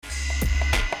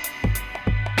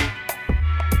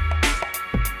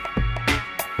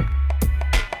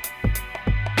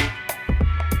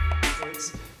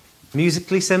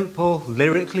Musically simple,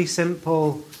 lyrically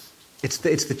simple. It's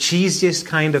the cheesiest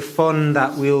kind of fun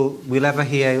that we'll ever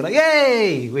hear. We're like,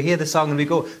 yay! We hear the song and we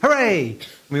go, hooray! And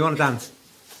we want to dance.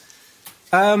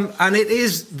 And it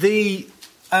is the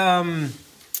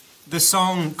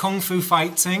song Kung Fu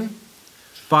Fighting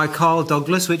by Carl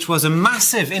Douglas, which was a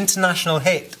massive international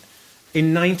hit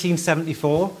in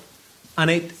 1974. And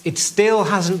it still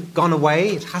hasn't gone away.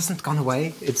 It hasn't gone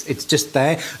away. It's just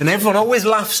there. And everyone always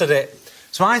laughs at it.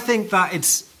 So I think that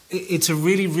it's a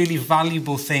really, really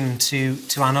valuable thing to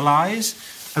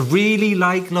analyse. I really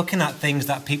like looking at things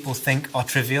that people think are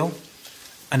trivial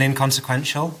and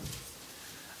inconsequential.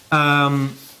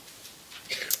 And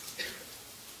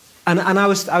I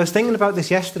was thinking about this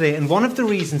yesterday, and one of the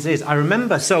reasons is, I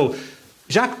remember, so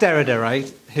Jacques Derrida, right,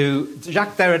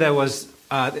 Jacques Derrida was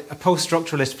a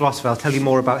post-structuralist philosopher. I'll tell you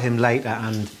more about him later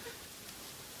and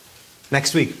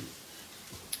next week.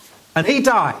 And he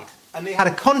died, and they had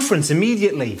a conference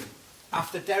immediately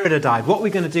after Derrida died. What are we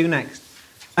going to do next?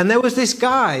 And there was this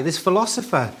guy, this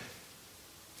philosopher,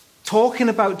 talking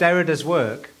about Derrida's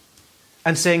work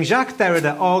and saying Jacques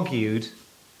Derrida argued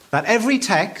that every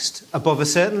text above a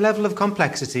certain level of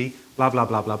complexity, blah, blah,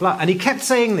 blah, blah, blah. And he kept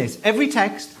saying this, every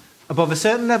text above a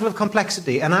certain level of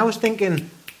complexity. And I was thinking,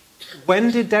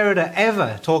 when did Derrida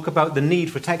ever talk about the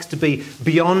need for text to be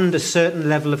beyond a certain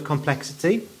level of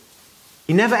complexity?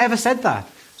 He never ever said that.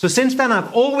 So since then,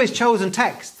 I've always chosen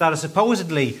texts that are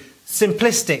supposedly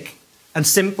simplistic and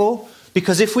simple,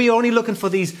 because if we're only looking for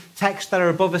these texts that are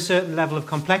above a certain level of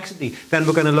complexity, then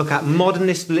we're going to look at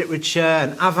modernist literature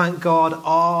and avant-garde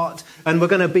art, and we're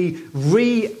going to be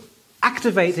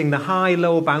reactivating the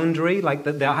high-low boundary, like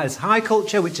there's high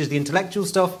culture, which is the intellectual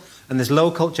stuff, and there's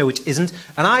low culture, which isn't.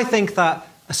 And I think that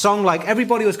a song like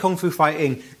Everybody Was Kung Fu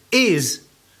Fighting is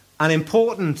an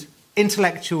important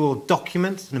intellectual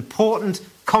document, an important,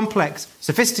 complex,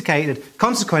 sophisticated,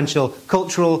 consequential,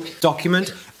 cultural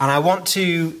document, and I want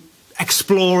to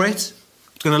explore it.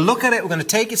 We're going to look at it, we're going to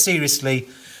take it seriously,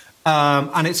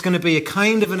 and it's going to be a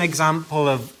kind of an example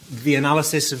of the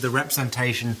analysis of the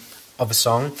representation of a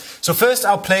song. So first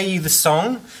I'll play you the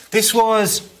song.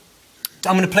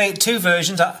 I'm going to play it two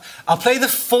versions. I'll play the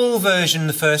full version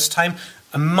the first time.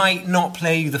 I might not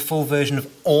play you the full version of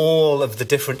all of the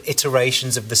different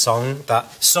iterations of the song,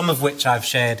 some of which I've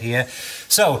shared here.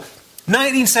 So,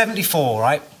 1974,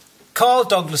 right? Carl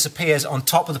Douglas appears on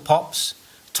Top of the Pops.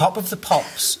 Top of the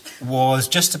Pops was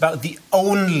just about the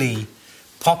only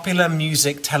popular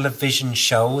music television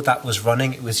show that was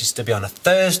running. It was used to be on a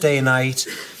Thursday night,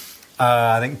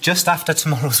 I think just after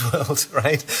Tomorrow's World,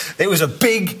 right? It was a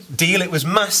big deal. It was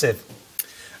massive.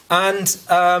 And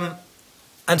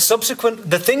subsequent,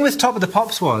 the thing with Top of the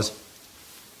Pops was,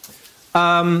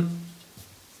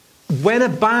 when a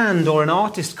band or an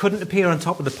artist couldn't appear on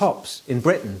Top of the Pops in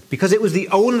Britain, because it was the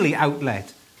only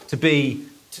outlet to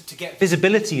get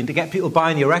visibility and to get people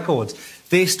buying your records,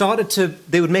 they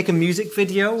would make a music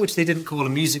video, which they didn't call a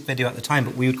music video at the time,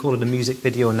 but we would call it a music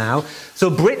video now. So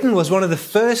Britain was one of the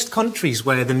first countries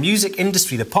where the music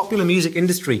industry, the popular music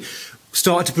industry,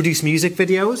 started to produce music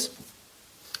videos.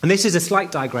 And this is a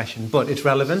slight digression, but it's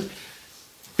relevant.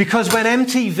 Because when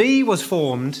MTV was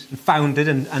formed and founded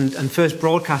and first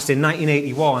broadcast in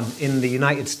 1981 in the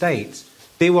United States,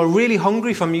 they were really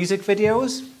hungry for music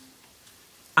videos.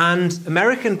 And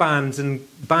American bands and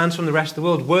bands from the rest of the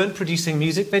world weren't producing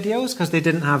music videos because they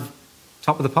didn't have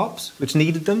Top of the Pops, which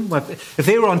needed them. If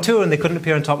they were on tour and they couldn't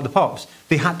appear on Top of the Pops,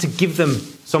 they had to give them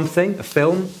something, a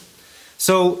film.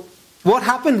 So what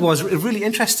happened was, really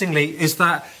interestingly, is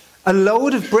that a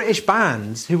load of British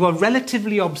bands who were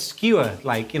relatively obscure,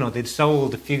 like, they'd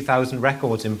sold a few thousand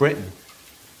records in Britain,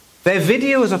 their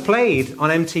videos are played on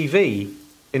MTV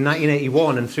in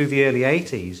 1981 and through the early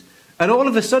 80s. And all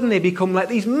of a sudden they become like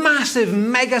these massive,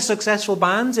 mega successful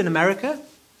bands in America.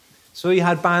 So you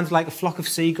had bands like A Flock of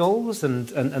Seagulls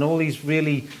and all these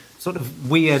really sort of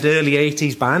weird early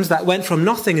 80s bands that went from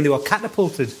nothing and they were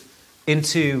catapulted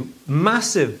into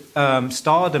massive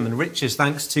stardom and riches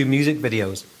thanks to music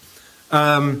videos.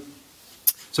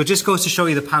 So it just goes to show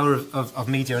you the power of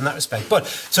media in that respect.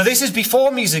 So this is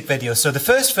before music videos. So the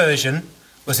first version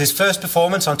was his first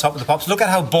performance on Top of the Pops. Look at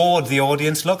how bored the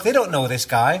audience look. They don't know this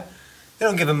guy. They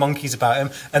don't give a monkeys about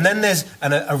him. And then there's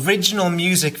an original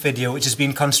music video which has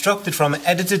been constructed from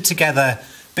edited together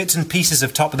bits and pieces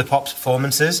of Top of the Pops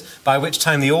performances, by which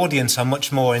time the audience are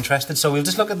much more interested. So we'll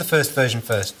just look at the first version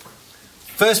first.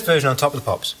 First version on Top of the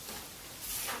Pops.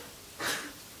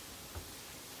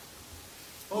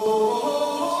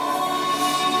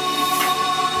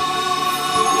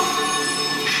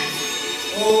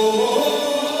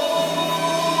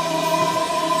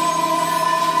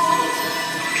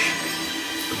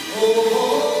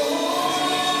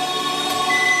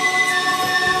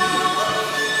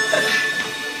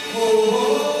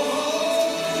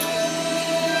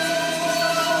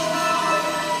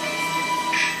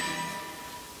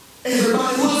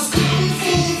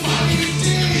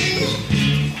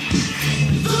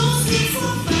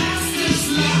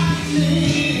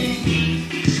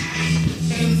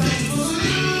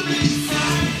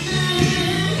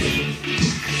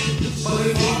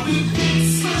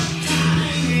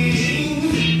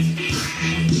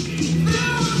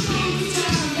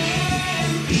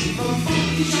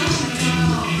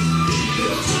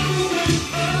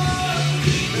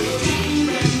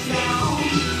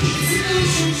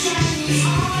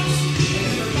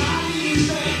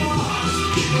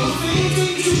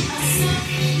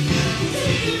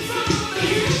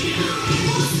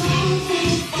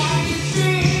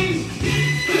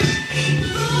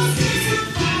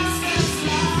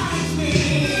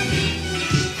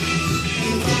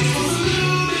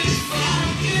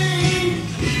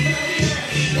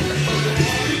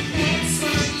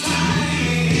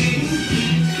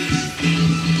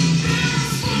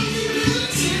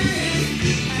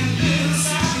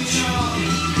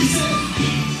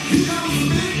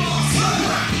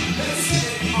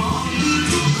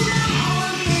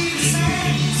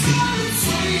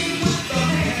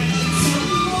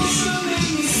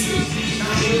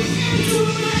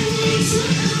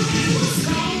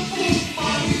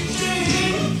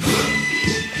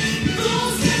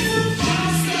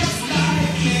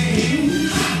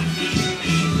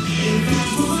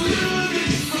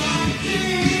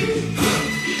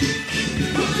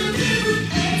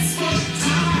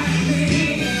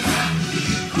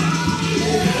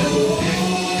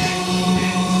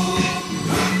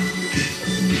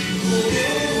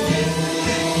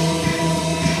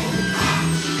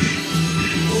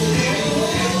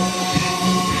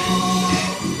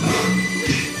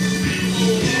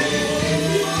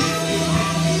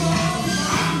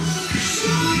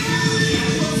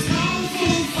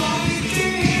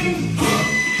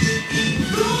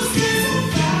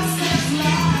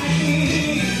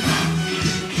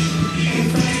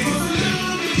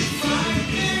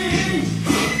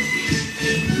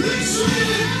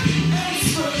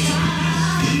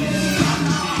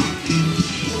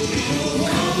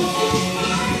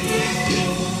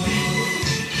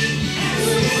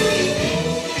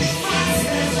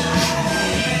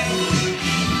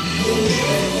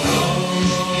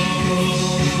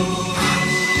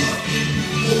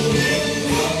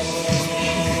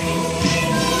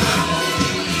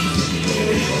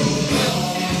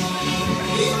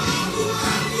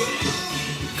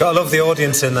 Gotta love the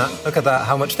audience in that. Look at that,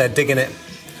 how much they're digging it.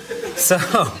 So,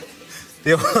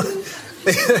 the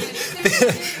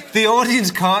audience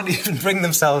can't even bring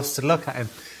themselves to look at him.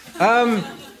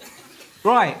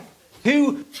 Right,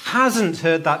 who hasn't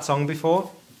heard that song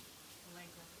before?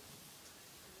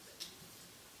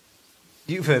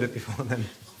 You've heard it before then?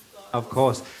 Of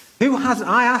course. Who hasn't?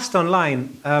 I asked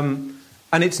online, and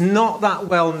it's not that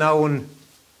well known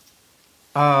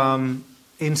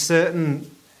in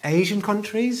certain Asian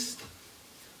countries.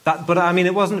 But I mean,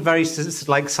 it wasn't a very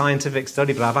like scientific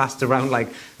study. But I've asked around,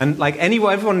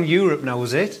 everyone in Europe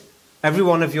knows it.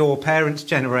 Everyone of your parents'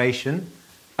 generation,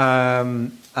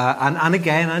 and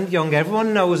young,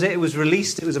 everyone knows it. It was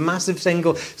released. It was a massive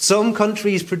single. Some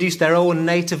countries produced their own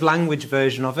native language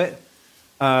version of it.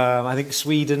 I think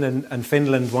Sweden and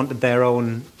Finland wanted their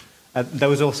own. There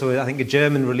was also, I think, a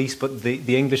German release, but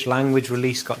the English language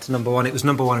release got to number one. It was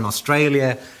number one in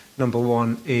Australia, number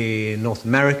one in North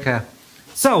America.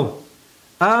 So,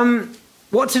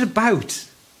 what's it about?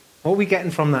 What are we getting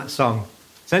from that song?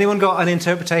 Has anyone got an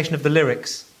interpretation of the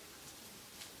lyrics?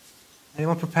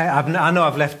 Anyone prepared? I know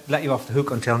I've let you off the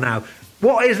hook until now.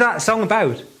 What is that song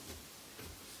about?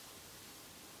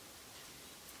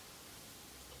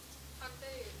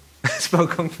 It's about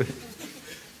Kung Fu.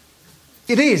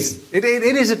 It is. It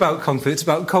is about Kung Fu. It's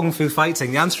about Kung Fu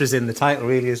fighting. The answer is in the title,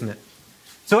 really, isn't it?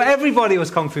 So everybody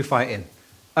was Kung Fu fighting.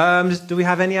 Do we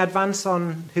have any advance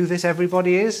on who this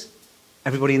everybody is?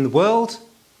 Everybody in the world?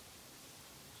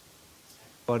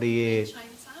 Everybody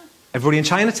in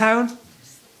Chinatown?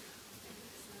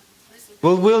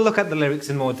 We'll look at the lyrics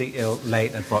in more detail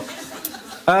later.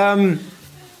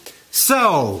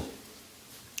 So,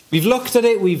 we've looked at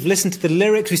it, we've listened to the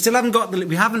lyrics, we still haven't got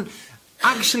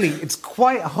actually, it's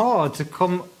quite hard to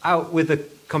come out with a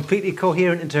completely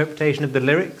coherent interpretation of the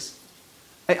lyrics.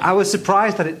 I was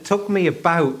surprised that it took me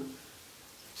about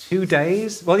 2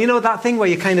 days. Well, you know that thing where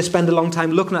you kind of spend a long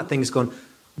time looking at things going,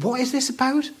 what is this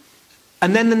about?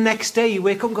 And then the next day you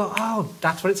wake up and go, oh,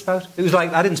 that's what it's about. It was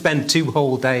like, I didn't spend 2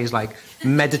 whole days like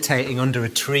meditating under a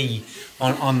tree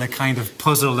on the kind of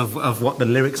puzzle of what the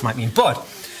lyrics might mean. But,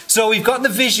 so we've got the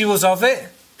visuals of it.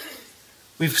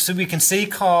 So we can see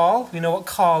Carl. We know what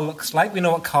Carl looks like. We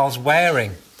know what Carl's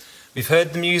wearing. We've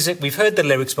heard the music, we've heard the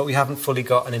lyrics, but we haven't fully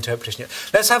got an interpretation yet.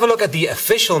 Let's have a look at the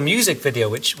official music video,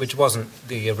 which wasn't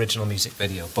the original music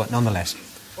video, but nonetheless.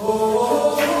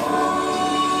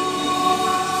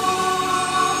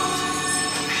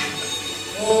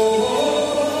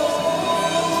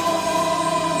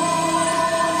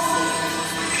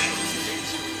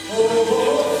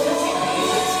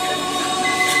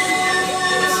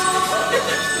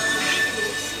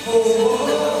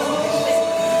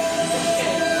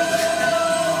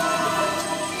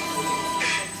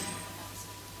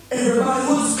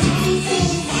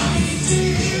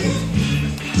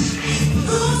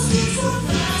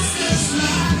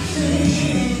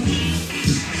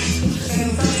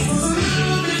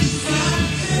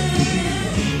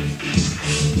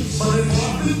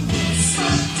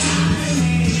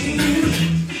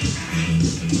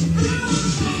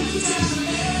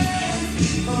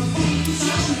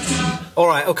 All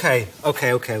right, okay.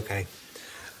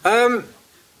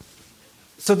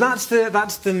 So that's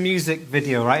the music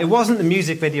video, right? It wasn't the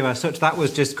music video as such. That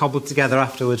was just cobbled together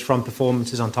afterwards from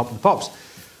performances on Top of the Pops.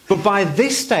 But by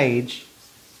this stage,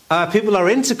 people are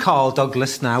into Carl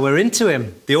Douglas now. We're into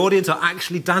him. The audience are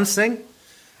actually dancing.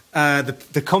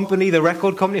 The company, the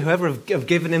record company, whoever have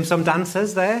given him some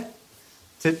dancers there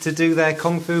to do their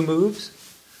kung fu moves,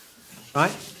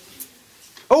 right?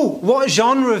 Oh, what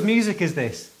genre of music is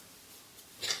this?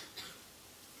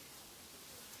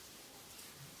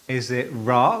 Is it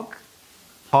rock,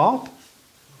 pop,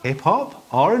 hip-hop,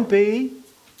 R&B,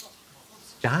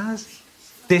 jazz,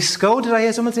 disco? Did I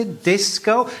hear someone say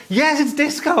disco? Yes, it's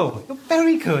disco. You're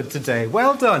very good today.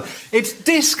 Well done. It's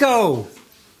disco.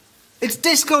 It's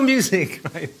disco music,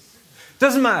 right?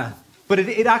 Doesn't matter. But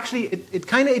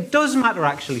it does matter,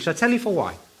 actually. Shall I tell you for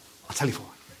why? I'll tell you for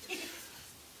why.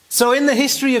 So in the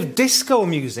history of disco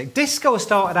music, disco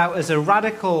started out as a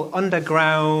radical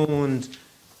underground,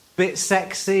 bit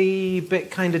sexy,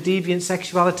 bit kind of deviant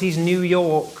sexualities, New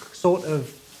York sort of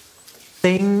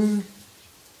thing.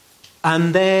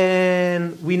 And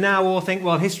then we now all think,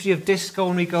 well, history of disco,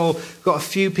 and we got a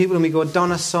few people, and we go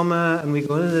Donna Summer, and we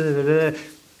go...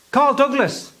 Carl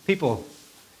Douglas, people.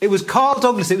 It was Carl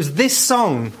Douglas, it was this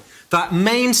song that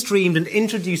mainstreamed and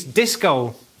introduced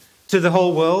disco to the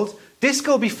whole world.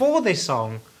 Disco before this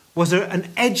song was an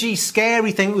edgy,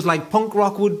 scary thing. It was like punk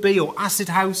rock would be, or acid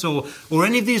house, or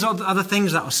any of these other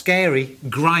things that were scary.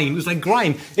 Grime. It was like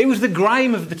grime. It was the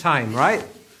grime of the time, right?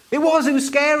 It was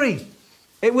scary.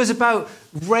 It was about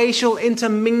racial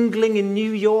intermingling in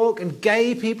New York, and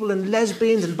gay people, and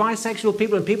lesbians, and bisexual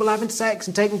people, and people having sex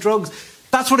and taking drugs.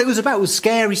 That's what it was about. It was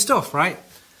scary stuff, right?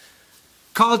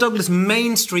 Carl Douglas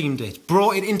mainstreamed it,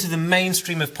 brought it into the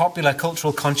mainstream of popular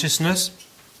cultural consciousness.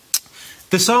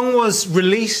 The song was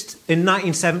released in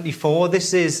 1974.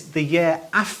 This is the year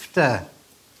after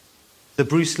the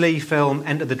Bruce Lee film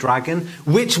Enter the Dragon,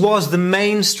 which was the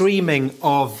mainstreaming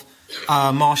of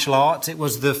martial arts. It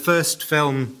was the first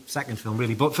film, second film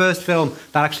really, but first film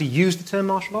that actually used the term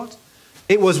martial arts.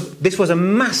 This was a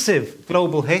massive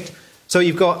global hit. So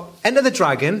you've got Enter the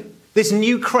Dragon, this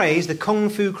new craze, the Kung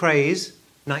Fu craze.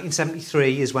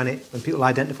 1973 is when people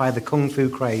identified the Kung Fu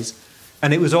craze.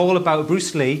 And it was all about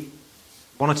Bruce Lee,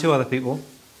 one or two other people.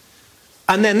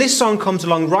 And then this song comes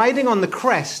along riding on the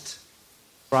crest,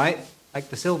 right, like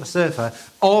the Silver Surfer,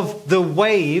 of the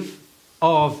wave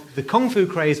of the Kung Fu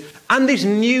craze and this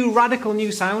new, radical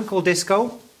new sound called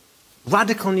disco.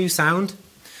 Radical new sound.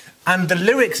 And the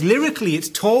lyrically, it's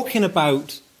talking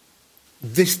about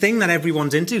this thing that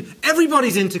everyone's into.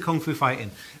 Everybody's into Kung Fu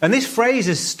fighting. And this phrase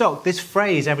is stuck. This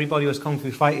phrase, everybody was Kung Fu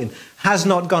fighting, has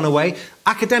not gone away.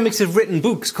 Academics have written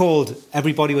books called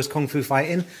Everybody Was Kung Fu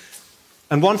Fighting.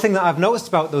 And one thing that I've noticed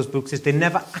about those books is they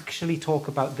never actually talk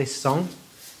about this song.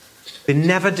 They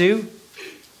never do.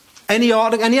 Any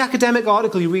academic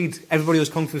article you read, Everybody Was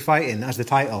Kung Fu Fighting, as the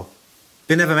title,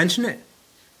 they never mention it.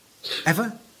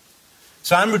 Ever.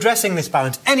 So I'm redressing this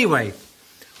balance. Anyway,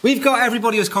 we've got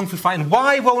Everybody Was Kung Fu Fighting.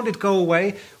 Why won't it go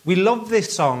away? We love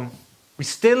this song. We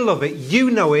still love it.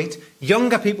 You know it.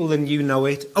 Younger people than you know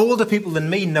it. Older people than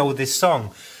me know this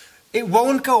song. It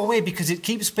won't go away because it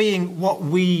keeps being what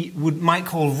we might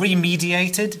call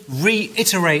remediated,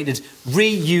 reiterated,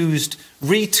 reused,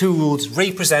 retooled,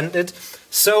 represented.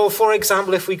 So, for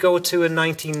example, if we go to a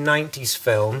 1990s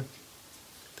film,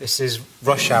 this is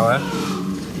Rush Hour.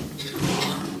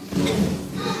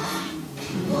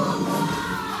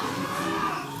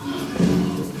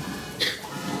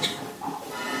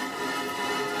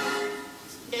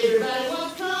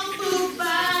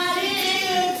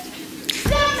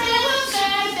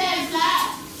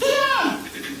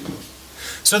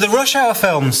 So the Rush Hour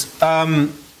films,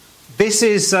 this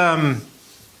is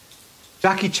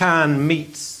Jackie Chan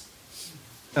meets,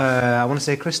 I want to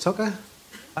say Chris Tucker,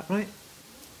 is that right?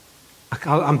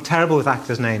 I'm terrible with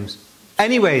actors' names.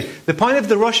 Anyway, the point of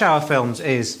the Rush Hour films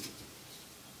is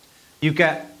you've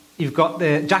got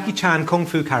the Jackie Chan kung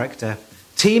fu character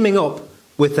teaming up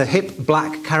with the hip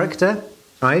black character,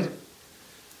 right?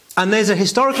 And there's a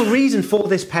historical reason for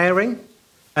this pairing.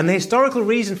 And the historical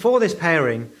reason for this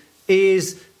pairing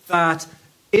is that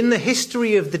in the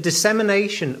history of the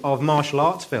dissemination of martial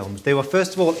arts films, they were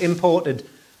first of all imported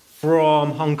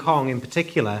from Hong Kong in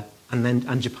particular,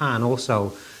 and Japan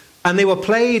also. And they were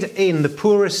played in the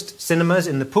poorest cinemas,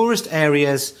 in the poorest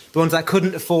areas, the ones that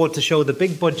couldn't afford to show the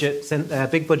big budget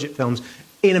films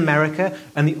in America.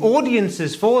 And the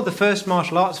audiences for the first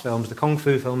martial arts films, the kung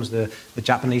fu films, the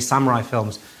Japanese samurai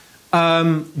films,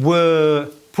 were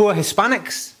poor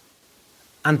Hispanics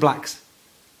and blacks.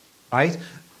 Right?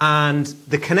 And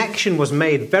the connection was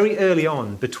made very early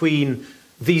on between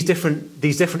these different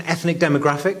ethnic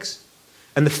demographics.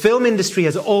 And the film industry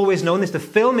has always known this. The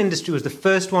film industry was the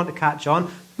first one to catch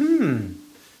on.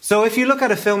 So if you look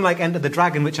at a film like Enter the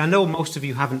Dragon, which I know most of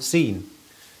you haven't seen,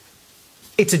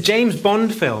 it's a James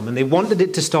Bond film, and they wanted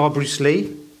it to star Bruce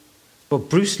Lee. But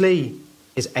Bruce Lee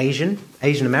is Asian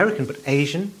American, but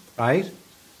Asian, right?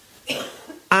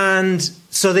 And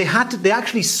so they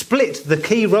actually split the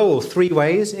key role 3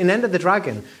 ways. In Enter the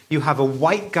Dragon, you have a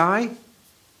white guy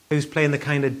who's playing the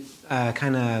kind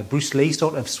of Bruce Lee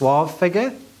sort of suave figure,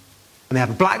 and they have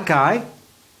a black guy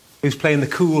who's playing the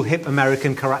cool hip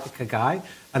American karateka guy,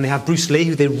 and they have Bruce Lee,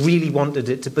 who they really wanted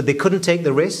it to, but they couldn't take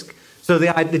the risk. So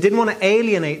they didn't want to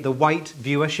alienate the white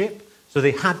viewership, so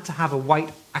they had to have a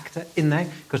white actor in there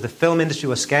because the film industry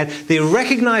was scared. They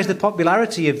recognized the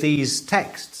popularity of these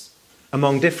texts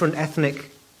among different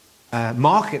ethnic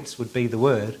markets, would be the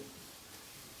word.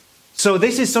 So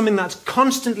this is something that's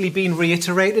constantly been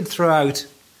reiterated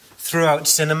throughout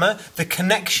cinema, the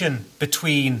connection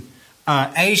between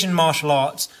Asian martial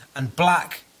arts and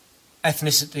black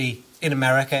ethnicity in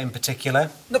America in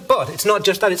particular. But it's not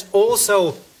just that, it's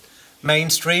also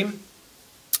mainstream.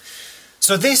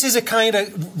 So this is a kind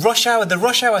of Rush Hour. The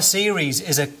Rush Hour series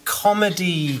is a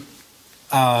comedy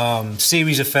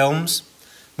series of films,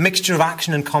 mixture of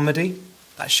action and comedy,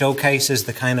 that showcases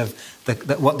the kind of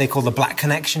what they call the Black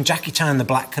Connection. Jackie Chan and the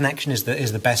Black Connection is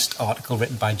the best article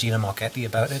written by Gina Marchetti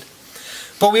about it.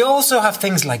 But we also have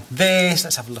things like this.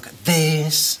 Let's have a look at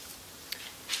this.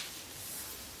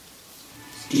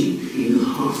 Deep in the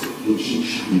heart of ancient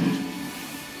China,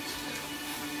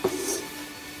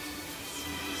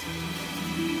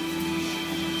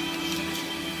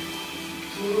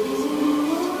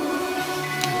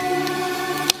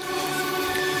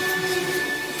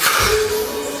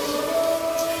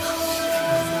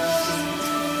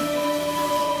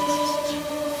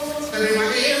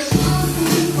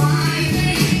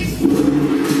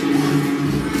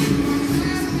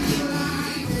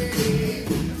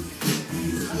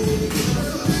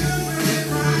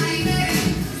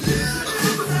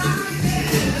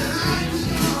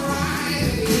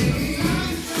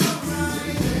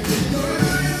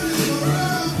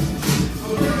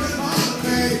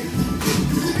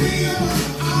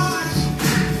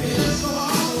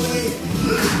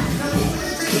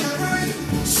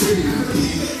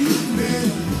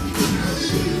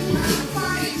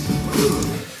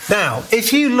 Now,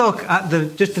 if you look at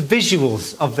just the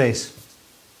visuals of this,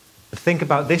 think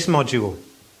about this module.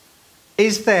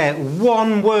 Is there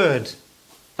one word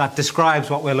that describes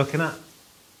what we're looking at?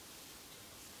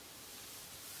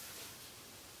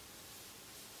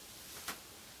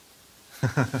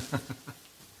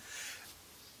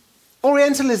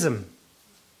 Orientalism.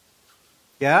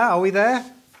 Yeah, are we there?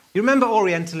 You remember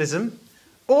Orientalism?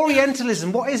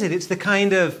 Orientalism, what is it? It's the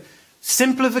kind of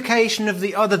simplification of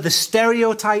the other, the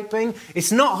stereotyping.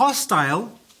 It's not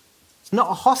hostile. It's not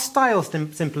a hostile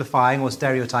simplifying or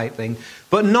stereotyping,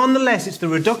 but nonetheless it's the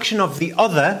reduction of the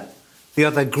other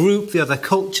group, the other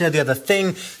culture, the other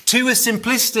thing, to a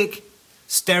simplistic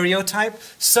stereotype.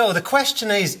 So the question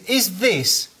is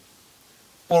this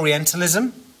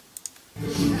Orientalism?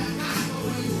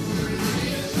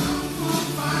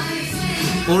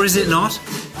 Or is it not?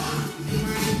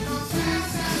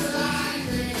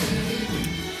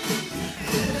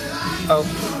 Oh.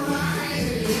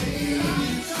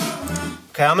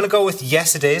 Okay, I'm going to go with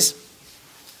yes, it is.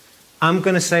 I'm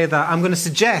going to say that. I'm going to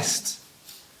suggest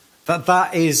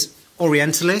that is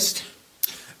Orientalist.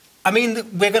 I mean,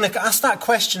 we're going to ask that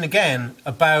question again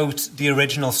about the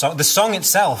original song, the song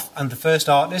itself and the first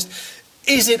artist.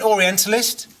 Is it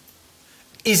Orientalist?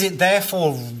 Is it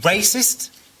therefore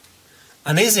racist?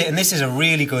 And is it, and this is a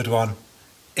really good one,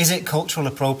 is it cultural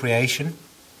appropriation?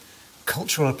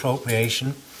 Cultural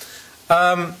appropriation.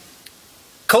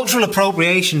 Cultural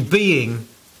appropriation being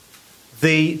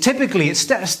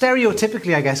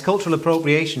stereotypically, I guess, cultural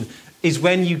appropriation is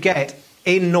when you get,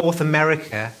 in North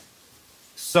America,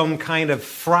 some kind of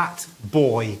frat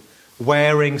boy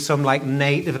wearing some like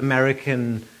Native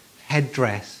American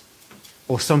headdress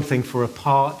or something for a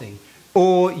party.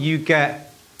 Or you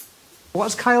get,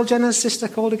 what's Kyle Jenner's sister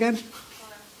called again?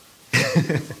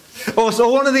 Or so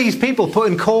one of these people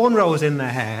putting cornrows in their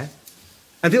hair,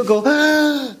 and people go,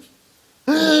 ah,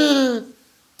 ah,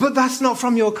 but that's not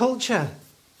from your culture.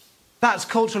 That's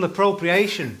cultural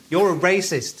appropriation. You're a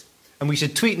racist, and we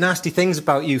should tweet nasty things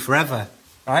about you forever,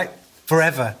 right?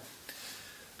 Forever.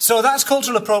 So that's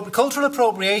cultural appropriation. Cultural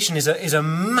appropriation is a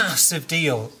massive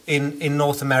deal in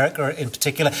North America in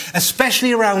particular,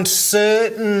 especially around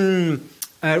certain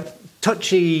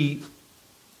touchy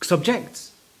subjects.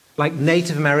 like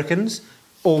Native Americans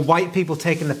or white people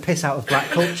taking the piss out of black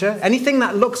culture, anything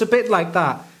that looks a bit like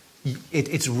that,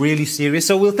 it's really serious.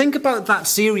 So we'll think about that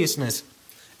seriousness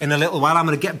in a little while. I'm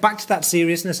going to get back to that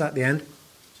seriousness at the end.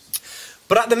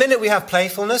 But at the minute we have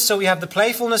playfulness. So we have the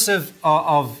playfulness of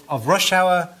Rush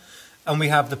Hour, and we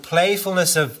have the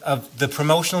playfulness of the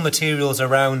promotional materials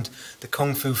around the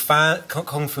Kung Fu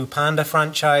Panda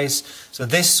franchise. So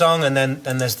this song, and then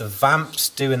there's the Vamps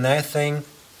doing their thing,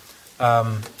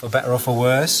 for better or for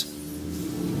worse.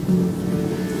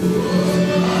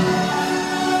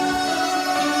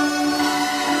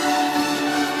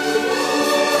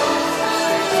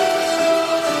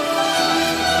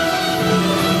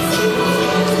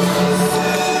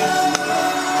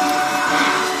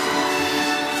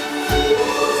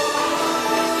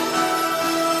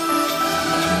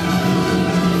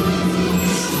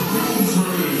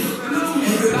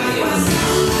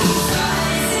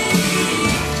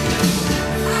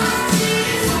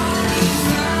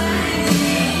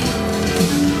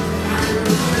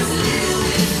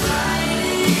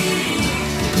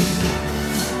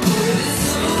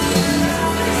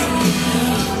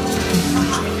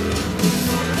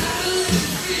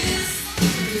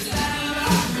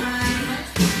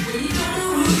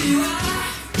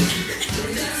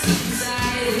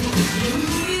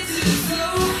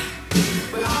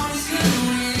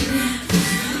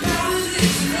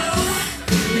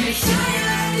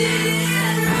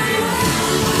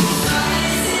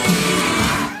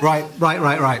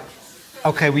 Right.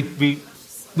 Okay,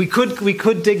 we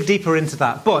could dig deeper into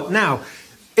that, but now,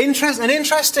 an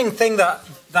interesting thing that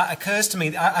occurs to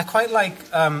me. I quite like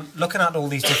looking at all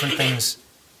these different things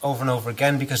over and over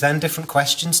again, because then different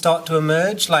questions start to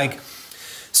emerge. Like,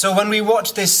 so when we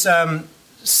watch this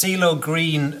CeeLo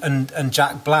Green and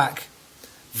Jack Black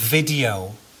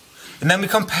video, and then we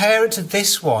compare it to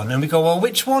this one, and we go, well,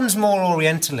 which one's more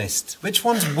Orientalist? Which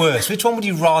one's worse? Which one would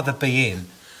you rather be in?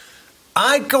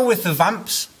 I'd go with the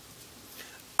Vamps.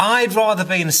 I'd rather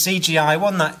be in a CGI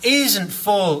one that isn't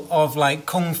full of, like,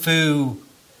 Kung Fu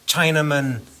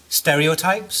Chinaman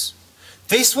stereotypes.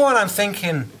 This one, I'm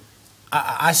thinking,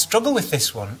 I struggle with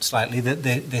this one slightly,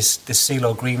 this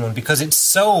CeeLo Green one, because it's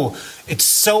so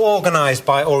organised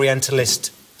by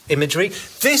Orientalist imagery.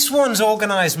 This one's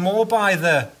organised more by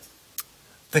the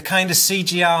kind of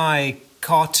CGI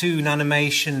cartoon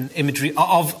animation imagery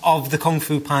of the Kung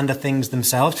Fu Panda things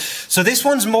themselves. So this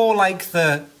one's more like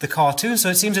the cartoon, so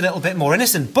it seems a little bit more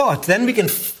innocent. But then we can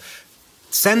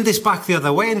send this back the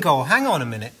other way and go, hang on a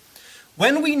minute.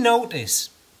 When we notice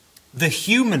the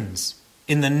humans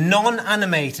in the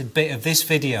non-animated bit of this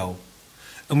video,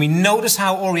 and we notice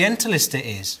how Orientalist it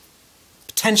is,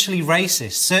 potentially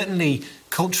racist, certainly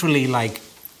culturally, like,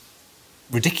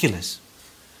 ridiculous,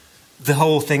 the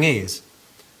whole thing is,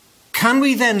 can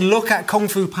we then look at Kung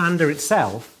Fu Panda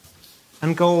itself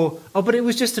and go, oh, but it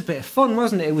was just a bit of fun,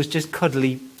 wasn't it? It was just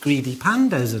cuddly, greedy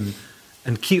pandas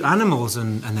and cute animals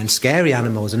and then scary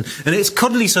animals. And it's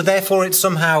cuddly, so therefore it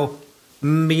somehow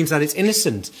means that it's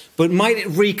innocent. But might it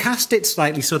recast it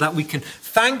slightly so that we can,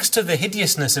 thanks to the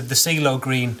hideousness of the CeeLo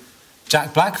Green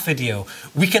Jack Black video,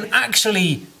 we can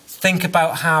actually think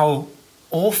about how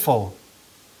awful,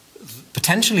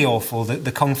 potentially awful,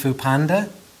 the Kung Fu Panda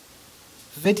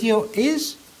video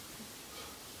is?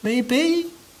 Maybe?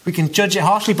 We can judge it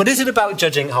harshly, but is it about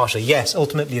judging it harshly? Yes,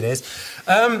 ultimately it is.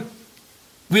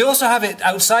 We also have it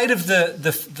outside of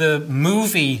the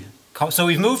movie. So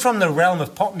we've moved from the realm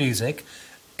of pop music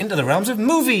into the realms of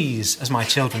movies, as my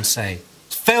children say.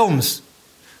 It's films.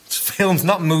 It's films,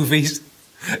 not movies.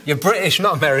 You're British,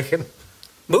 not American.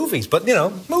 Movies, but, you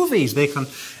know, movies.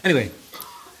 Anyway,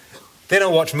 they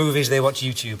don't watch movies, they watch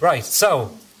YouTube. Right,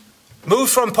 so,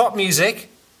 moved from pop music,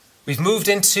 we've moved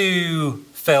into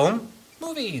film,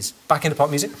 movies, back into pop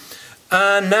music,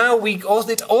 and now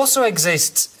it also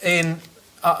exists in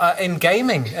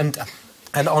gaming and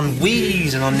on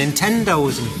Wii's and on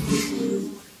Nintendos.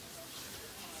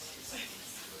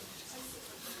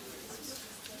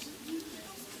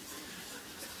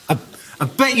 I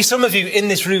bet you some of you in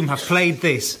this room have played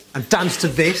this and danced to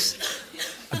this.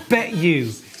 I bet you're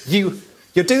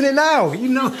doing it now. You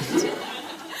know it.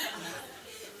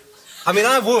 I mean,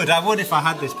 I would if I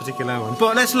had this particular one.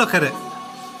 But let's look at it.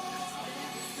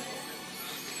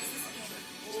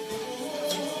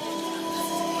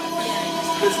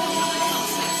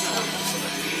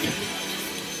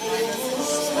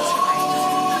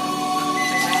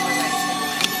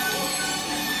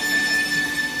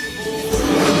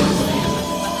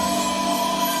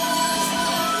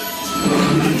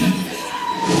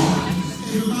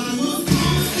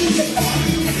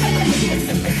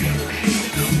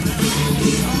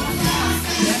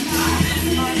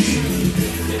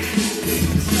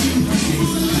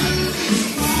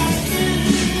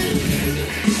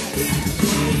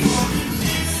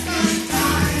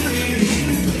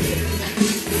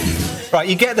 Right,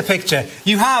 you get the picture.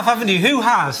 You have, haven't you? Who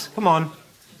has? Come on.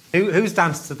 Who's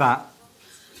danced to that?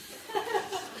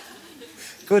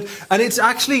 Good. And it's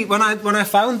actually, when I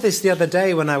found this the other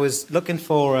day, when I was looking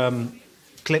for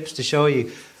clips to show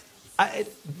you,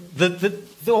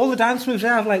 all the dance moves I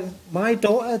have, like, my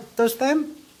daughter does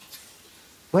them.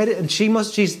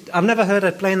 I've never heard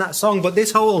her playing that song, but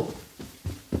that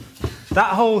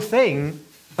whole thing,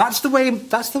 that's the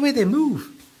way they move.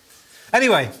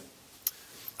 Anyway,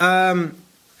 there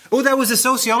was a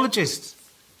sociologist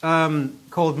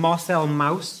called Marcel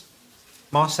Mauss,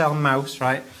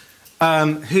 right,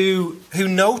 who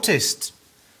noticed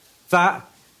that.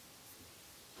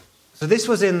 So this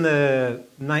was in the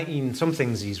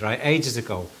 19-somethingsies, right, ages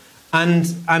ago. And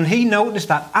he noticed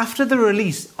that after the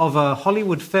release of a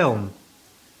Hollywood film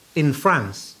in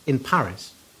France, in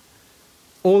Paris,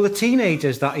 all the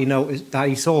teenagers that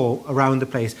he saw around the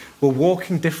place were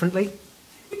walking differently.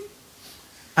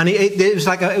 And it was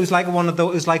like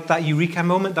that eureka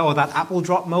moment, or that apple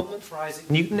drop moment for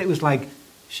Isaac Newton. It was like,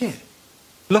 shit.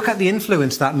 Look at the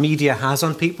influence that media has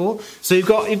on people. So you've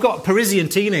got Parisian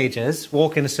teenagers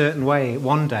walking a certain way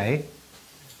one day,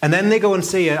 and then they go and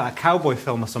see a cowboy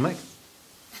film or something.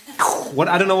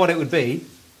 I don't know what it would be.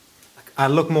 I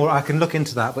can look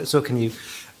into that, but so can you.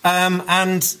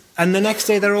 And the next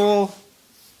day they're all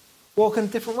walking a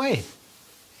different way,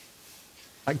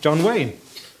 like John Wayne,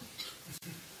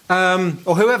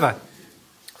 or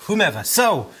whomever.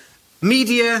 So,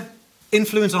 media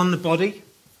influence on the body,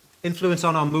 influence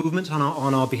on our movements, on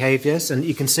our behaviours, and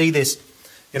you can see this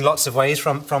in lots of ways,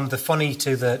 from the funny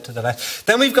to the left.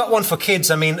 Then we've got one for kids.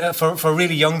 I mean, for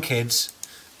really young kids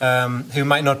who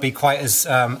might not be quite as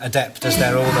adept as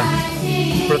their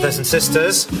older brothers and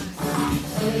sisters.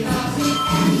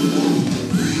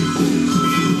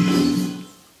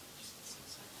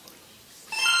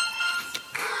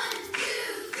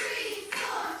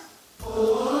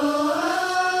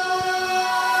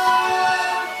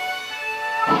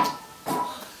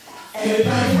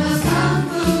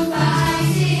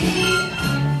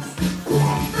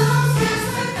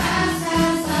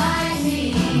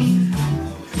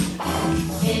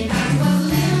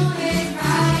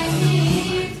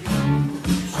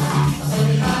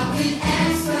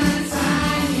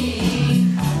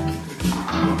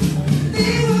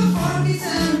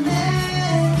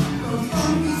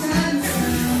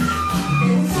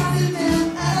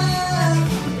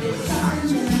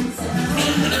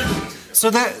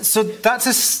 So that's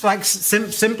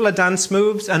simpler dance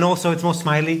moves, and also it's more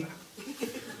smiley.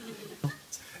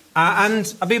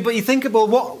 But you think about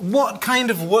what kind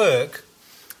of work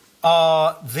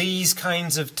are these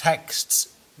kinds of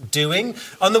texts doing?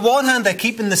 On the one hand, they're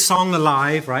keeping the song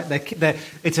alive, right?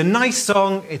 It's a nice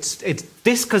song.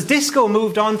 Because disco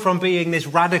moved on from being this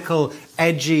radical,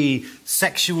 edgy,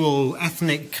 sexual,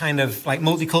 ethnic kind of like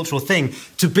multicultural thing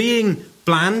to being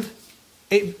bland.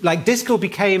 Disco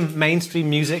became mainstream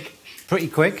music pretty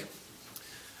quick.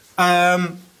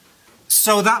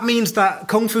 So that means that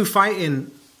Kung Fu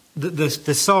Fighting, the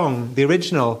song, the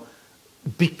original,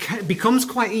 becomes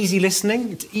quite easy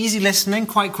listening. It's easy listening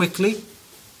quite quickly.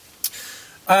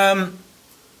 And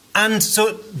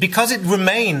so because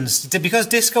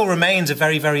disco remains a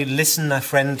very, very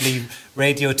listener-friendly,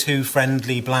 Radio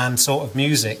 2-friendly, bland sort of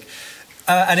music,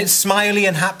 and it's smiley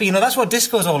and happy. That's what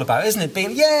disco's all about, isn't it?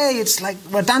 Being, yay, it's like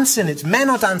we're dancing. It's men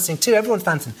are dancing too. Everyone's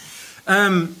dancing.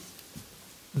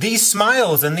 These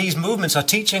smiles and these movements are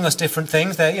teaching us different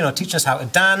things. They're, teaching us how to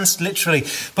dance, literally.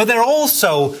 But they're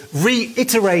also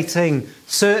reiterating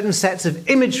certain sets of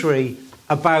imagery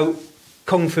about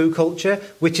Kung Fu culture,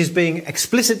 which is being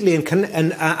explicitly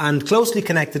and closely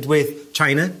connected with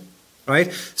China,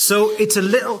 right? So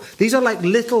these are like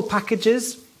little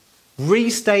packages,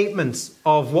 restatements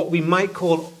of what we might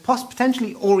call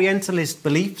potentially Orientalist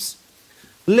beliefs,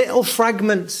 little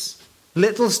fragments,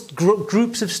 little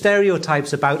groups of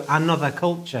stereotypes about another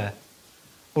culture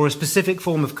or a specific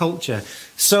form of culture.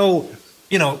 So,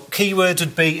 keywords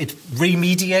would be it's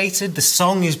remediated, the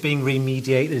song is being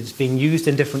remediated, it's being used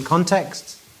in different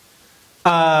contexts.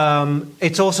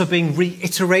 It's also being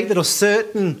reiterated, or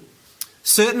certain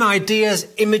ideas,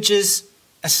 images,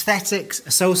 aesthetics,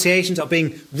 associations are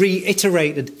being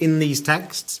reiterated in these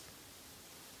texts.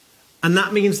 And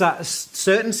that means that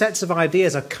certain sets of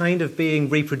ideas are kind of being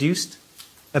reproduced,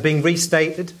 are being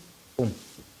restated. Boom.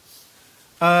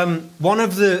 One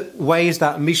of the ways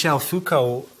that Michel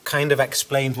Foucault kind of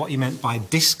explained what he meant by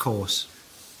discourse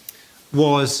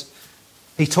was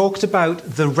he talked about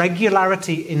the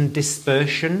regularity in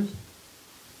dispersion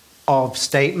of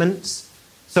statements.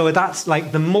 So that's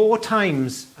like the more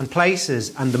times and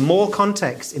places and the more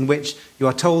context in which you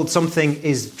are told something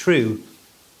is true,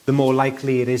 the more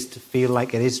likely it is to feel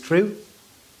like it is true.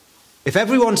 If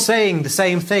everyone's saying the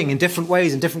same thing in different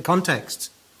ways in different contexts,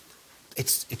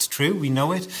 it's true, we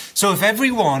know it. So if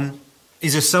everyone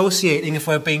is associating, if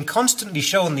we're being constantly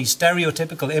shown these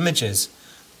stereotypical images,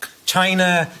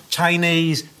 China,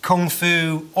 Chinese, Kung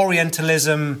Fu,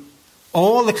 Orientalism,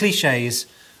 all the cliches,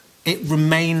 it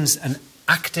remains an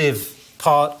active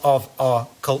part of our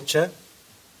culture,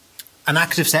 an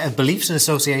active set of beliefs and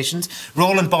associations.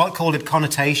 Roland Barthes called it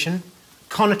connotation.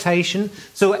 Connotation.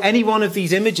 So any one of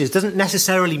these images doesn't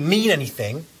necessarily mean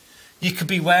anything. You could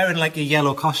be wearing like a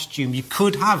yellow costume. You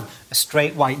could have a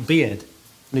straight white beard.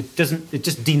 And it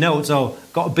just denotes, oh,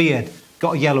 got a beard,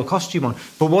 got a yellow costume on.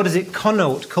 But what does it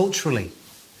connote culturally?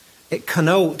 It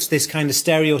connotes this kind of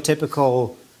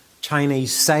stereotypical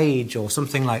Chinese sage or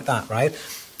something like that, right?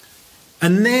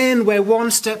 And then we're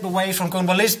one step away from going,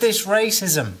 well, is this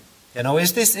racism? You know,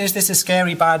 is this a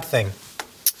scary bad thing?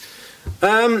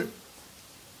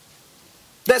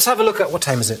 Let's have a look at, what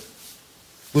time is it?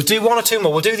 We'll do one or two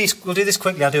more. We'll do this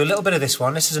quickly. I'll do a little bit of this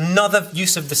one. This is another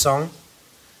use of the song.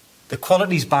 The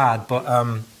quality's bad, but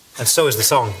and so is the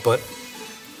song, but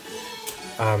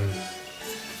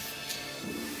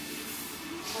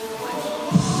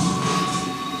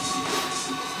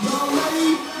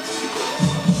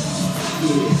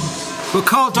but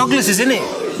Carl Douglas is in it.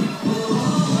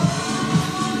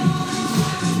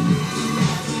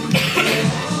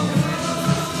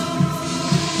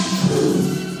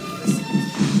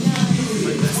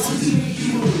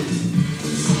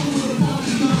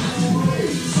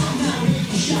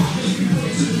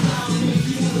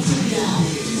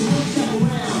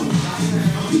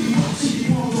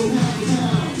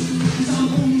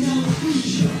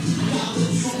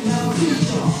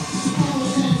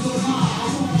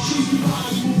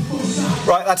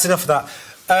 Right, that's enough of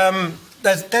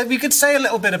that. We could say a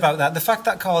little bit about that. The fact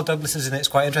that Carl Douglas is in it is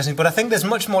quite interesting, but I think there's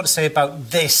much more to say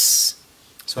about this.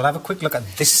 So we'll have a quick look at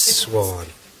this one.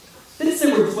 Since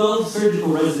there were 12 surgical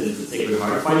residents at Sacred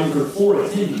Heart fighting for 4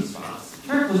 attending spots,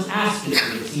 Turk was asking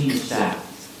for the senior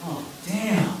staff. Oh,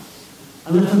 damn.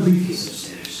 I left my briefcase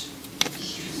upstairs.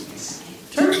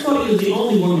 Turk thought he was the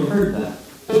only one who heard that.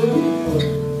 Dr.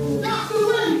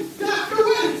 Ray! Dr.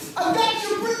 Ray! I got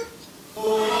your brief!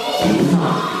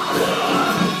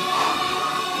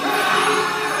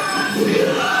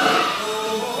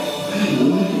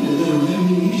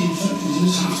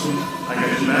 I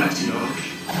got your back, you know.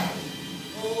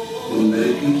 We'll let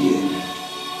it begin.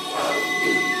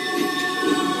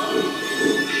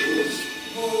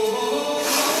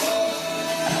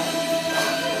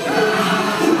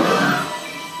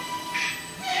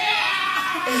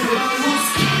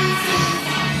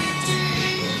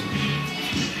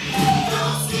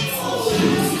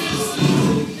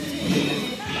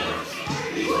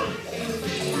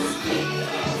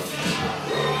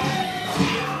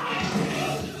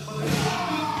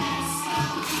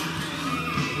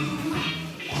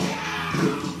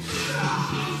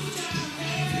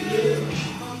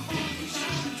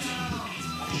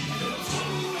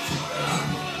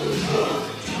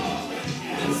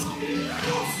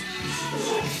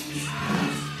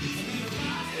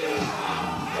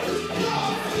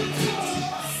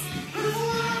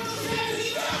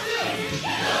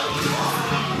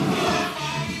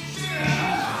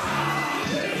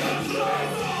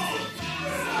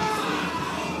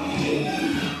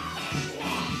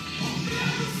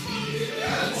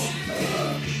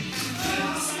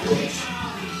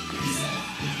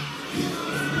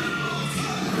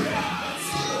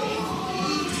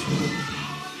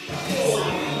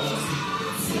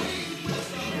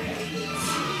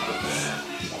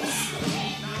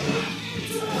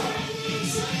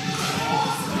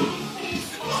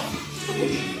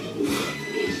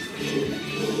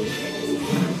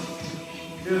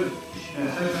 Good.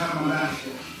 Yeah, take out my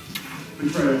basket.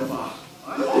 Betrayal box.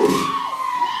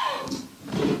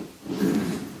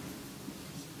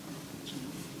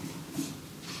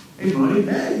 Hey, buddy.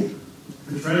 Hey.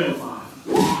 Betrayal 5.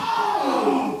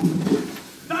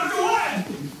 Dr. White!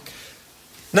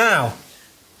 Now,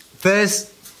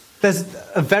 there's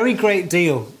a very great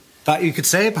deal that you could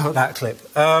say about that clip.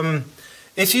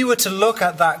 If you were to look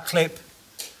at that clip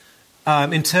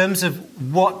in terms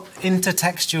of what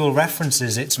intertextual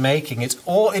references it's making, it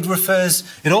all refers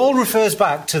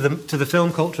back to the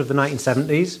film culture of the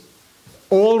 1970s.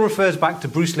 All refers back to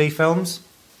Bruce Lee films.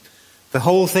 The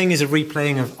whole thing is a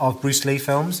replaying of Bruce Lee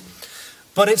films.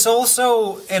 But it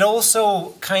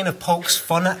also kind of pokes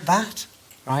fun at that,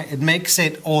 right? It makes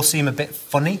it all seem a bit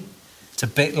funny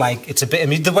It's a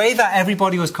bit the way that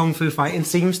everybody was kung fu fighting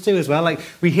seems to as well. Like,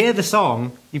 we hear the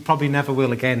song, you probably never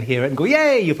will again hear it and go,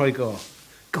 yay! You'll probably go,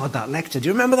 God, that lecture. Do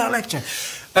you remember that lecture?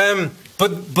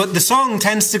 But the song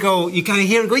tends to go, you kind of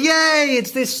hear it go, yay! It's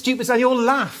this stupid song. You all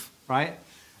laugh, right?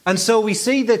 And so we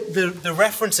see the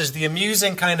references, the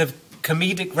amusing kind of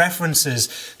comedic references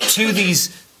to these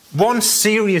once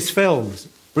serious films,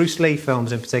 Bruce Lee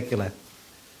films in particular.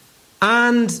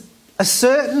 And a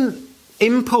certain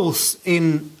impulse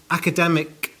in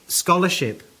academic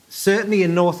scholarship, certainly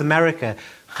in North America,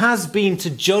 has been to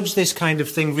judge this kind of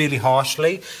thing really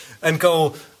harshly and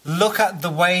go, look at the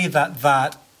way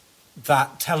that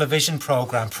television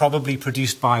program, probably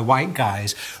produced by white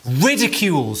guys,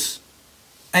 ridicules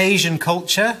Asian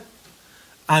culture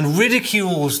and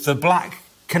ridicules the black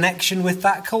connection with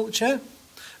that culture.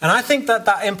 And I think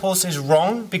that impulse is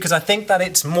wrong, because I think that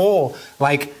it's more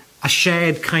like a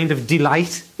shared kind of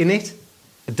delight in it.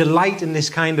 A delight in this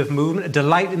kind of movement, a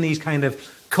delight in these kind of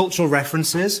cultural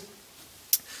references.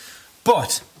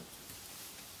 But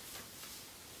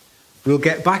we'll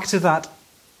get back to that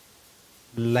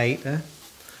later.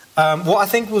 What I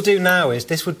think we'll do now is,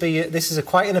 this is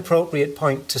quite an appropriate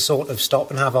point to sort of stop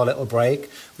and have our little break.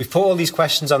 We've put all these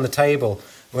questions on the table.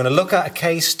 We're going to look at a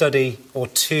case study or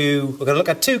two. We're going to look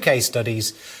at two case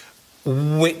studies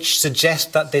which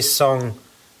suggest that this song,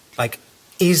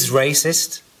 is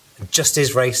racist. Just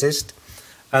is racist,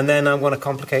 and then I'm going to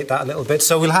complicate that a little bit.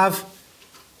 So we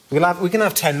can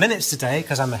have 10 minutes today,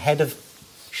 because I'm ahead of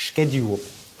schedule.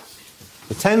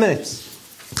 So 10 minutes.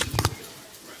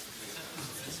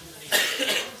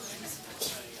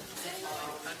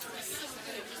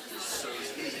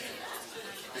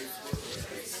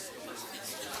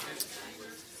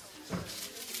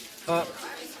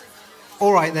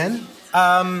 All right then.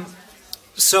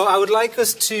 So I would like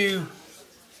us to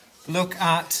look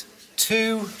at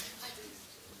two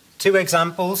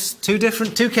examples, two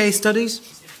case studies,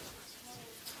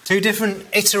 two different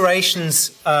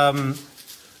iterations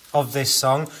of this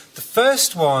song. The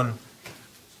first one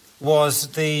was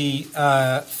the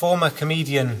former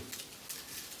comedian,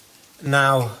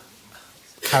 now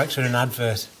character in an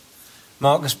advert,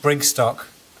 Marcus Brigstocke,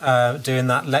 doing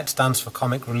that "Let's Dance for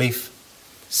Comic Relief"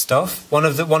 stuff. One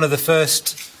of the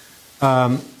first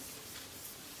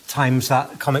times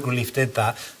that Comic Relief did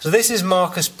that. So this is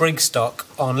Marcus Brigstocke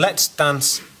on "Let's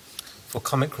Dance for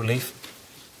Comic Relief."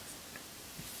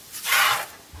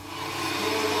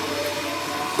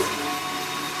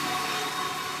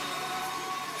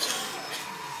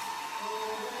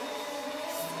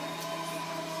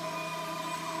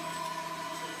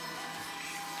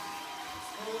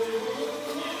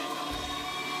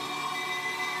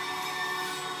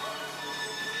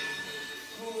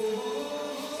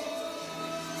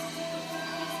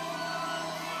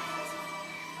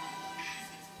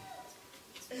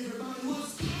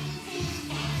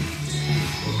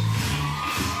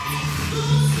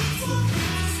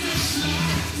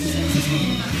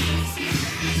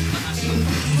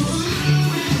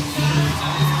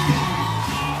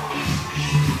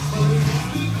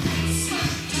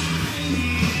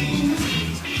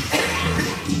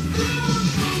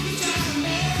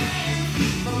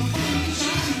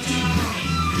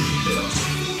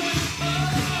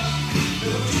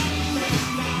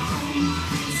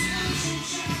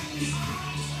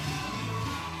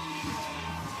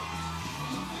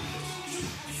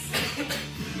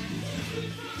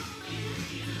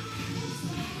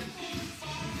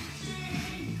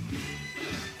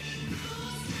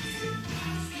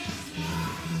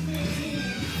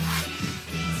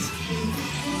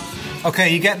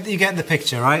 Okay, you get the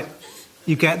picture, right?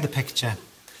 You get the picture.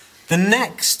 The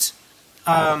next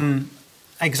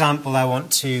example I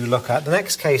want to look at, the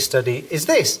next case study, is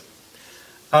this,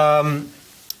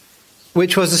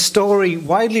 which was a story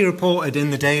widely reported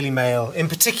in the Daily Mail, in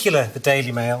particular the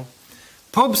Daily Mail.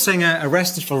 Pub singer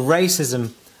arrested for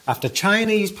racism after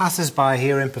Chinese passers-by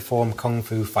hear him perform kung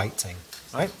fu fighting.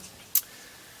 Right?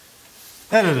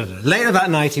 Later that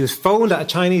night, he was phoned at a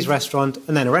Chinese restaurant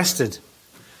and then arrested.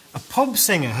 A pub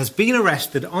singer has been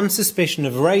arrested on suspicion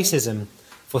of racism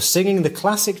for singing the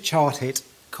classic chart hit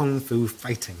Kung Fu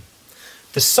Fighting.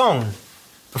 The song,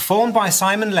 performed by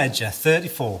Simon Ledger,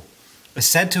 34, is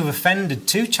said to have offended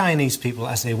two Chinese people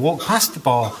as they walked past the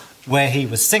bar where he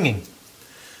was singing.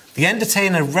 The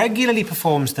entertainer regularly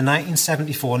performs the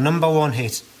 1974 #1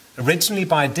 hit, originally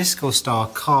by disco star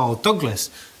Carl Douglas,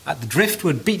 at the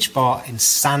Driftwood Beach Bar in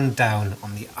Sandown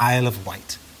on the Isle of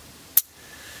Wight.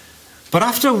 But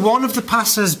after one of the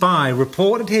passers-by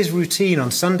reported his routine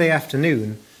on Sunday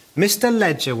afternoon, Mr.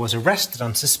 Ledger was arrested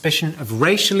on suspicion of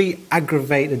racially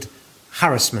aggravated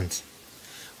harassment.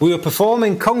 We were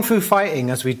performing kung fu fighting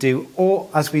as we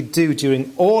do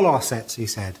during all our sets, he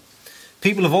said.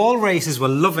 People of all races were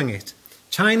loving it.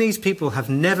 Chinese people have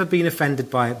never been offended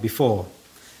by it before.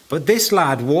 But this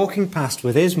lad walking past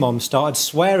with his mum started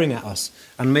swearing at us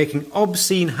and making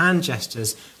obscene hand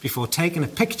gestures before taking a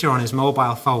picture on his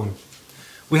mobile phone.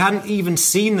 We hadn't even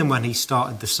seen them when he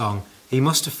started the song. He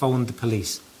must have phoned the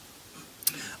police.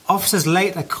 Officers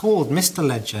later called Mr.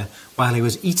 Ledger while he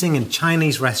was eating in a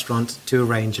Chinese restaurant to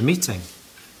arrange a meeting.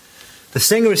 The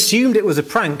singer assumed it was a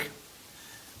prank,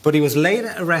 but he was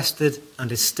later arrested and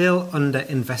is still under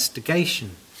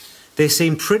investigation. They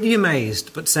seemed pretty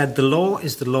amazed, but said the law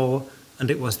is the law and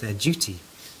it was their duty,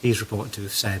 he's reported to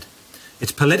have said.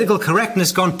 It's political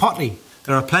correctness gone potty.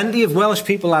 There are plenty of Welsh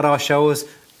people at our shows.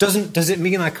 Does it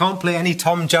mean I can't play any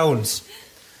Tom Jones?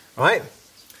 Right?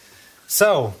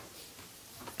 So,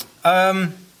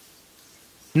 now,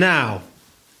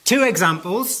 2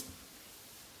 examples.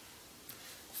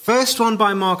 First one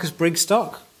by Marcus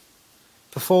Brigstock,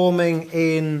 performing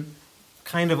in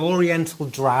kind of oriental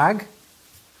drag,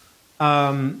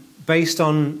 based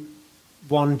on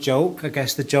one joke. I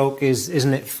guess the joke is,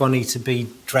 isn't it funny to be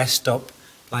dressed up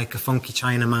like a funky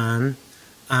Chinaman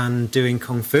and doing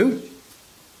kung fu?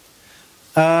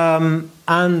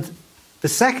 And the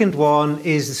second one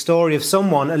is the story of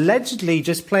someone allegedly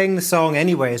just playing the song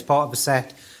anyway as part of a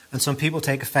set, and some people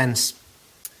take offence,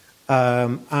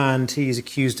 and he is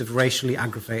accused of racially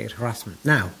aggravated harassment.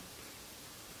 Now,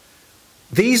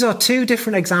 these are 2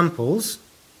 different examples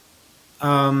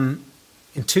in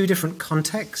 2 different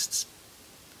contexts,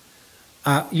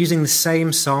 using the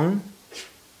same song.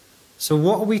 So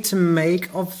what are we to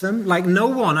make of them? Like, no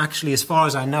one actually, as far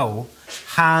as I know,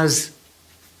 has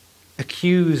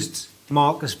accused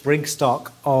Marcus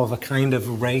Brigstock of a kind of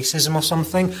racism or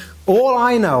something. All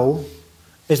I know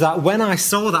is that when I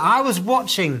saw that, I was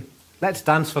watching Let's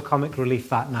Dance for Comic Relief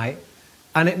that night,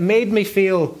 and it made me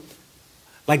feel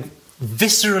like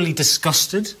viscerally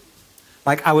disgusted.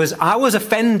 Like I was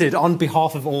offended on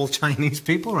behalf of all Chinese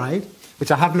people, right?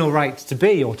 Which I have no right to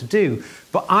be or to do.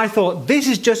 But I thought, this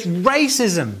is just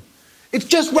racism. It's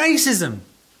just racism.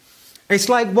 It's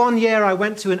like one year I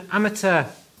went to an amateur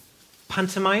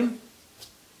pantomime.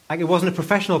 Like, it wasn't a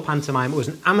professional pantomime, it was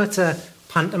an amateur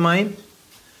pantomime.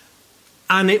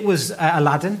 And it was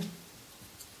Aladdin.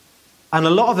 And a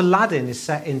lot of Aladdin is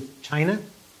set in China.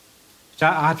 Which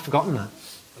I had forgotten that.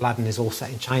 Aladdin is all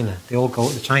set in China. They all go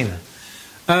to China.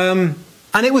 And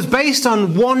it was based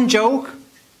on one joke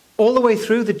all the way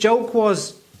through. The joke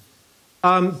was,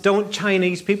 don't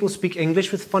Chinese people speak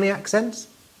English with funny accents?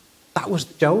 That was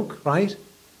the joke, right?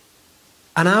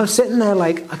 And I was sitting there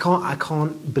like, I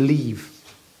can't believe.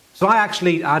 So I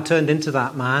turned into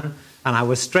that man, and I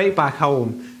was straight back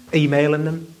home emailing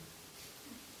them.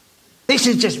 This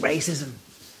is just racism.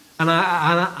 And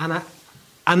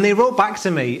they wrote back to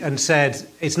me and said,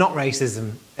 it's not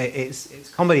racism,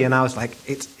 it's comedy. And I was like,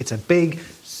 it's a big,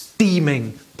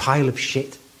 steaming pile of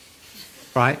shit,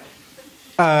 right?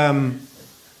 And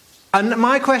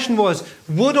my question was,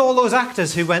 would all those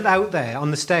actors who went out there on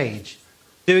the stage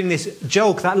doing this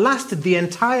joke that lasted the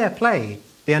entire play,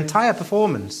 the entire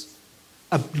performance,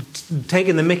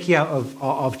 taking the mickey out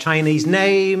of Chinese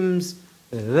names,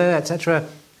 etc.,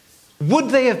 would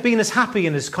they have been as happy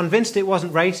and as convinced it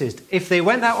wasn't racist if they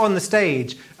went out on the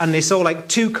stage and they saw like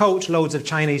 2 coachloads of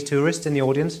Chinese tourists in the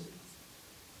audience?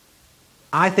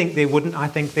 I think they wouldn't. I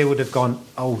think they would have gone,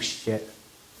 oh shit,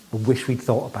 I wish we'd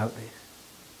thought about this.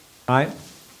 Right?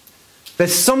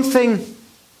 There's something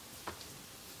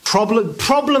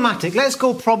problematic. Let's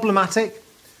go problematic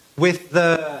with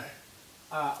this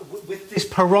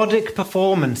parodic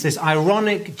performance, this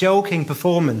ironic, joking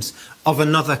performance of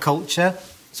another culture.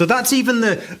 So that's even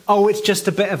it's just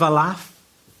a bit of a laugh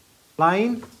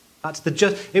line.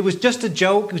 It was just a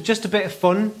joke, it was just a bit of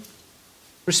fun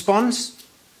response.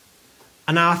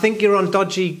 And now I think you're on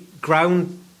dodgy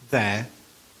ground there.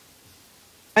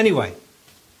 Anyway,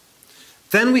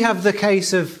 then we have the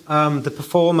case of the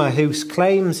performer who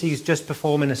claims he's just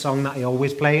performing a song that he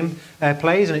always plays, and it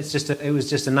was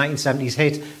just a 1970s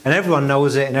hit, and everyone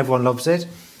knows it and everyone loves it.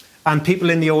 And people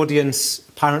in the audience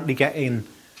apparently getting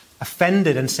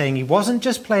offended and saying he wasn't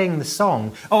just playing the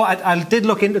song. Oh, I did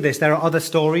look into this. There are other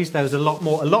stories. There was a lot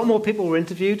more people were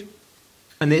interviewed,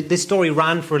 and this story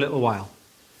ran for a little while.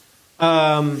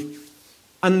 And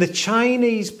the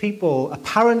Chinese people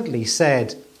apparently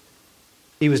said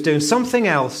he was doing something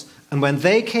else, and when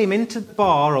they came into the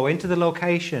bar or into the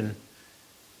location,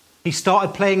 he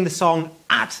started playing the song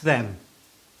at them.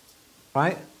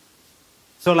 Right?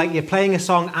 So like you're playing a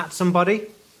song at somebody.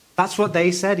 That's what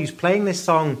they said. He was playing this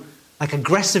song like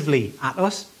aggressively at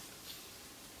us.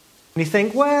 And you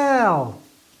think, well,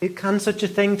 can such a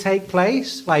thing take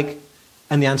place?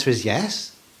 And the answer is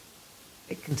yes.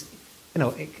 It can.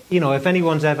 If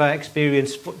anyone's ever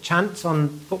experienced chants on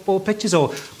football pitches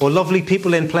or lovely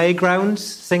people in playgrounds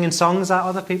singing songs at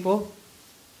other people,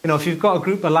 if you've got a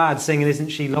group of lads singing "Isn't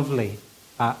She Lovely"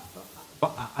 at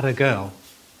a girl,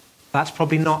 that's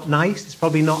probably not nice. It's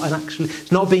probably not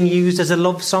it's not being used as a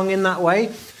love song in that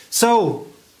way. So,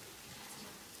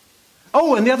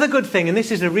 and the other good thing, and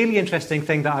this is a really interesting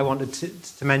thing that I wanted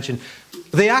to mention,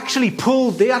 they actually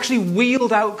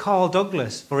wheeled out Carl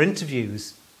Douglas for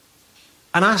interviews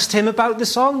and asked him about the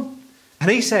song.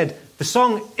 And he said, the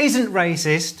song isn't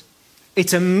racist.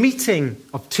 It's a meeting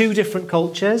of two different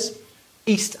cultures,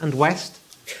 East and West.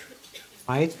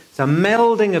 Right? It's a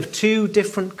melding of two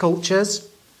different cultures,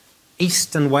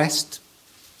 East and West.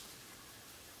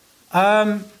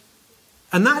 And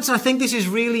I think this is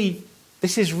really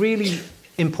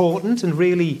important and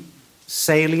really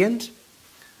salient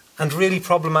and really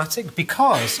problematic,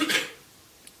 because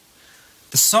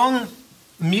the song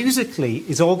musically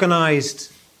is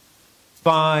organised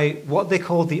by what they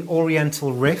call the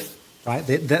Oriental riff, right?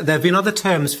 There have been other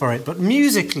terms for it, but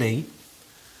musically,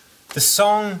 the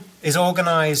song is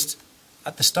organised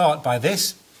at the start by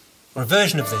this, or a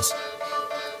version of this.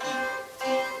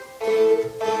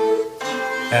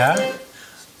 Yeah?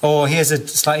 Or here's a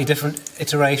slightly different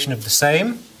iteration of the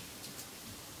same.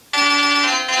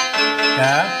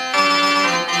 Yeah?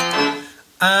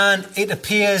 And it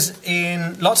appears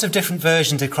in lots of different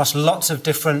versions across lots of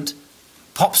different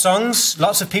pop songs.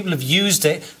 Lots of people have used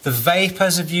it. The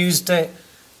Vapors have used it.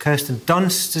 Kirsten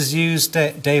Dunst has used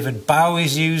it. David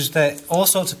Bowie's used it. All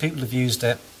sorts of people have used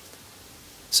it.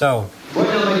 So. Right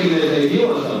now making their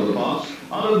debut on Summer Pops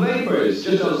are the Vapors,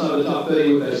 just outside the top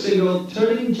 30 with their single,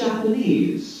 Turning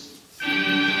Japanese.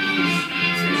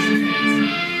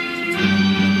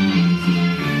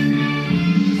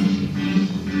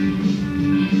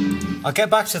 I'll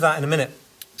get back to that in a minute.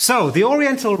 So, the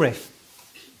Oriental riff.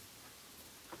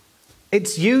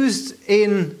 It's used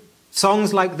in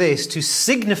songs like this to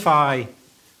signify,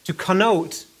 to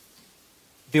connote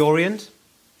the Orient.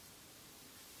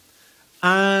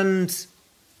 And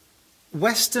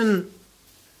Western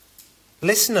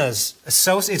listeners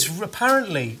associate, it's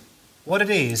apparently what it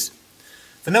is.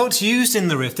 The notes used in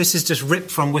the riff, this is just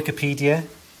ripped from Wikipedia,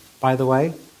 by the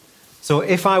way. So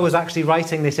if I was actually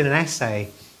writing this in an essay,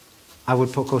 I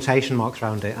would put quotation marks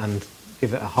around it and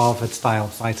give it a Harvard-style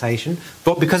citation.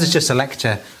 But because it's just a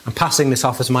lecture, I'm passing this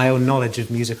off as my own knowledge of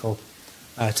musical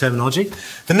terminology.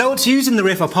 The notes used in the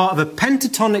riff are part of a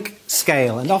pentatonic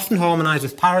scale and often harmonised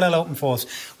with parallel open fourths,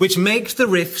 which makes the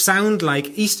riff sound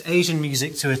like East Asian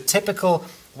music to a typical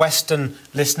Western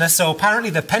listener. So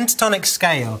apparently the pentatonic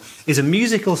scale is a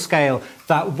musical scale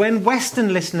that when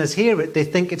Western listeners hear it, they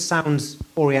think it sounds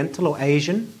Oriental or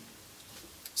Asian.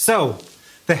 So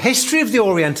the history of the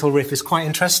Oriental riff is quite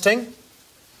interesting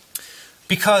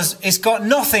because it's got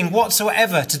nothing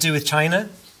whatsoever to do with China.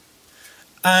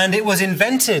 And it was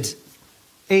invented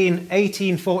in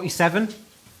 1847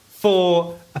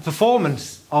 for a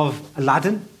performance of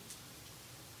Aladdin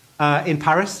in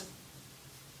Paris.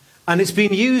 And it's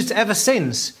been used ever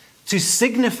since to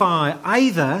signify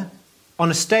either on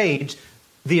a stage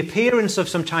the appearance of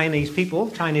some Chinese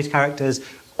people, Chinese characters,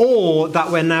 or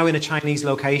that we're now in a Chinese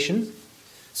location.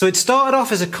 So it started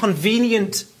off as a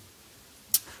convenient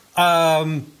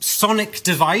sonic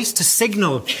device to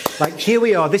signal, like, here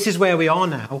we are, this is where we are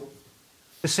now.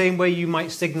 The same way you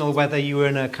might signal whether you were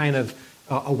in a kind of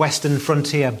a Western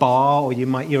frontier bar, or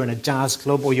you're in a jazz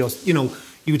club, or you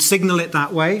would signal it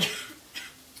that way.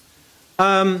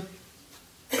 So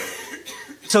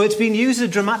it's been used as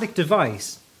a dramatic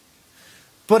device,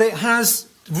 but it has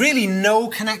really no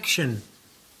connection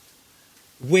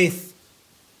with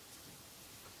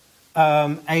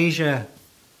Asia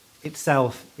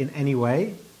itself in any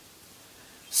way.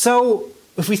 So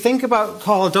if we think about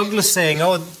Carl Douglas saying,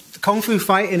 Kung Fu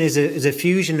fighting is a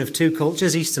fusion of two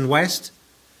cultures, East and West,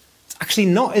 it's actually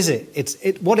not, is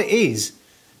it? What it is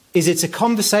it's a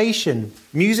conversation,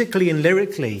 musically and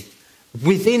lyrically,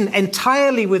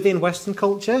 entirely within Western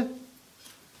culture,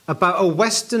 about a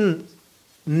Western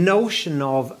notion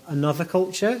of another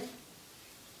culture.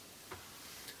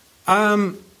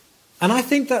 And I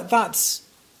think that's...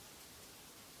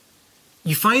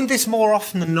 You find this more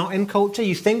often than not in culture.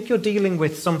 You think you're dealing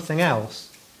with something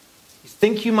else. You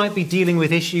think you might be dealing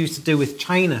with issues to do with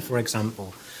China, for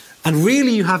example. And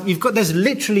really there's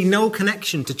literally no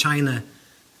connection to China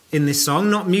in this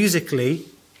song, not musically.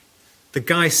 The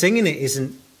guy singing it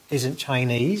isn't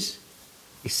Chinese.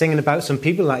 He's singing about some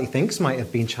people that he thinks might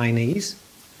have been Chinese.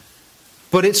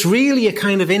 But it's really a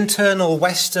kind of internal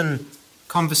Western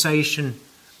conversation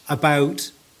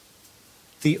about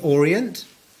the Orient,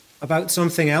 about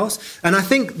something else. And I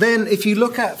think then if you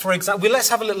look at, for example, let's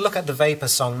have a little look at the Vapor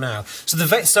song now.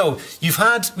 So we've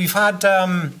had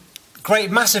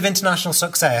great, massive international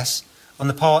success on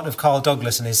the part of Carl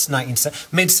Douglas and his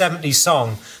mid-70s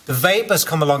song. The Vapors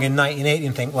come along in 1980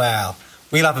 and think, well,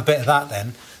 we'll have a bit of that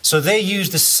then. So they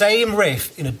use the same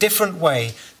riff in a different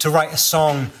way to write a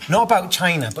song, not about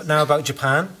China, but now about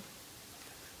Japan.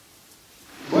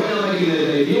 We're now making their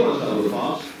debut on Top of the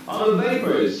Pops on the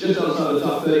Vapors, just outside the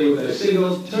top 30 with their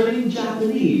single, Turning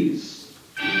Japanese.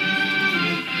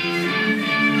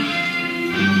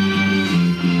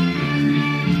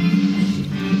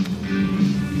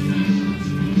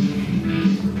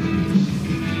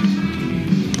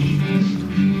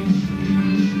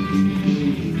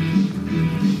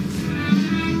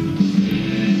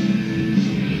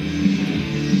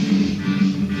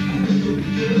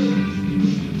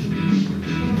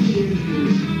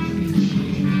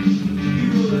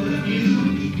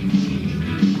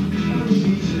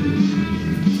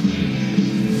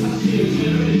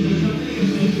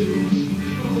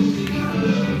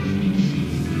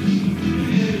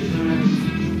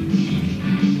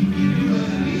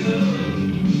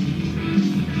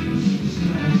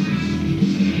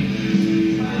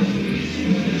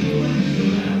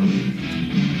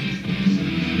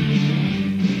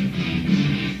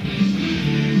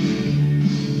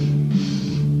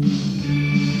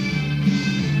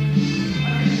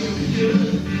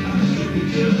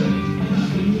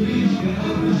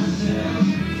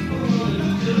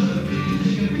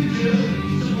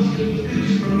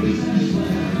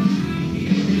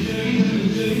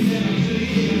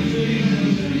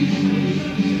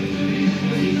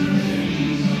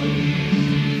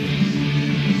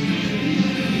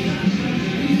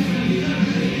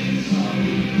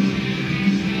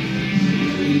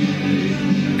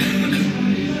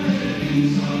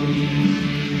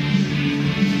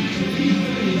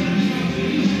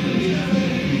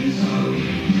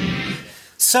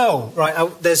 So, right,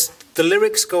 the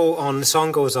lyrics go on, the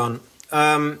song goes on,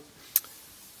 and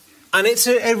it's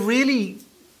a really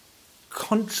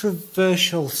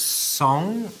controversial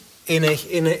song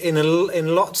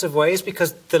in lots of ways,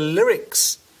 because the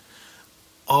lyrics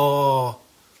are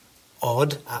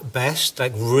odd at best,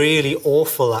 like really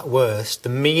awful at worst. The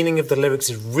meaning of the lyrics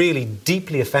is really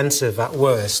deeply offensive at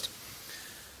worst.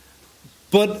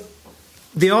 But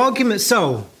the argument,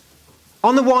 so,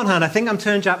 on the one hand, I think I'm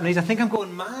turning Japanese. I think I'm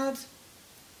going mad.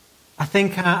 I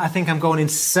think I'm going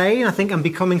insane. I think I'm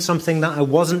becoming something that I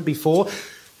wasn't before.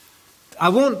 I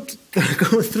won't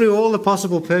go through all the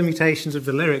possible permutations of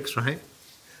the lyrics, right?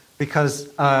 Because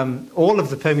all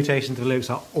of the permutations of the lyrics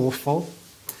are awful.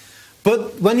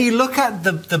 But when you look at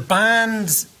the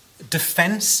band's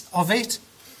defense of it,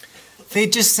 they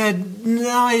just said,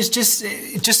 no, it just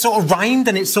sort of rhymed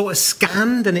and it sort of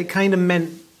scanned and it kind of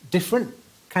meant different.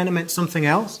 Kind of meant something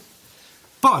else.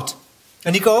 But,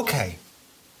 and you go, okay.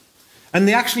 And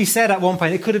they actually said at one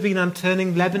point, it could have been I'm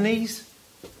turning Lebanese.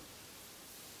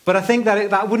 But I think that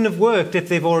that wouldn't have worked if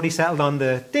they've already settled on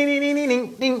the ding, ding, ding,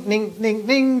 ding, ding, ding, ding,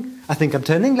 ding. I think I'm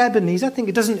turning Lebanese. I think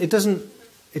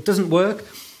it doesn't work.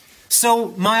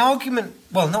 So my argument,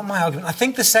 well, not my argument, I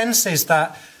think the sense is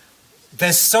that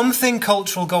there's something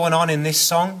cultural going on in this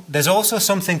song. There's also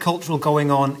something cultural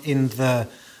going on in the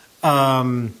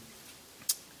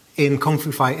in Kung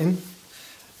Fu Fighting.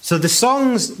 So the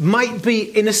songs might be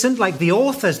innocent, like the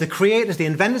authors, the creators, the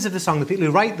inventors of the song, the people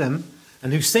who write them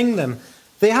and who sing them,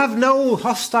 they have no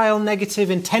hostile, negative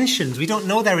intentions. We don't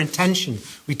know their intention.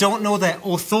 We don't know their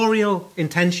authorial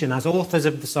intention as authors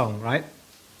of the song, right?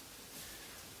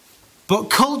 But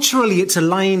culturally, it's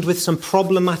aligned with some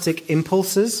problematic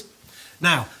impulses.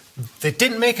 Now, they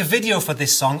didn't make a video for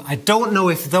this song. I don't know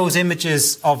if those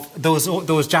images of those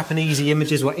Japanesey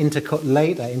images were intercut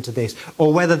later into this,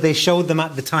 or whether they showed them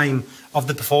at the time of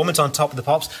the performance on Top of the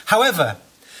Pops. However,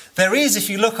 there is, if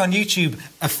you look on YouTube,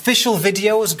 official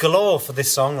videos galore for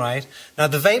this song, right? Now,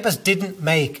 the Vapors didn't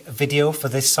make a video for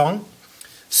this song,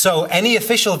 so any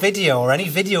official video or any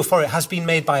video for it has been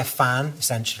made by a fan,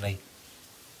 essentially.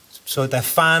 So they're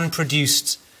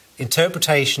fan-produced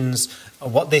interpretations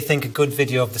of what they think a good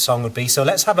video of the song would be. So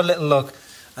let's have a little look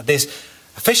at this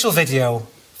official video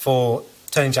for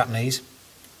Turning Japanese.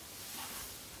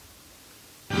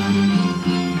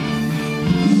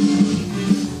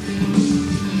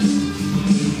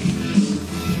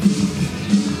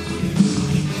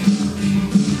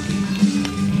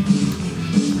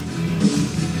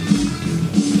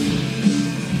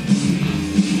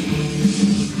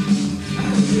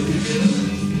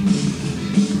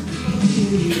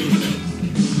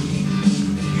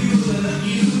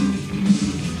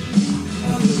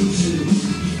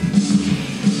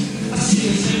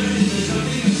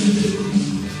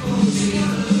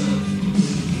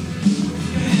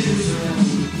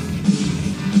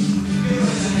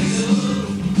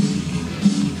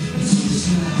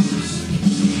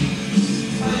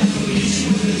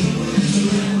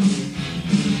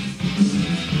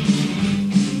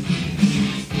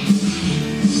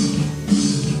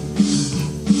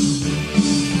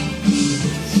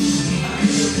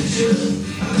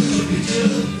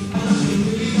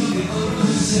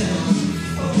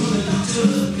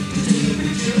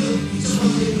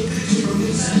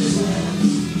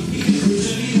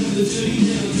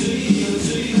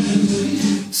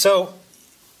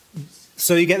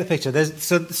 So you get the picture. The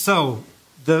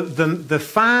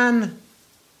fan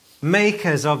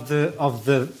makers of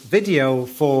the video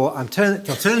for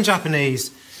Turning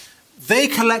Japanese, they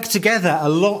collect together a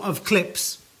lot of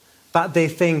clips that they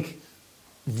think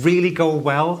really go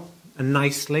well and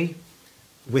nicely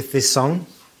with this song.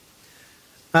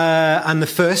 And the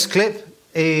first clip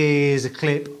is a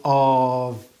clip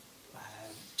of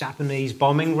Japanese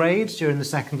bombing raids during the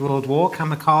Second World War,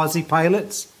 kamikaze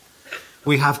pilots.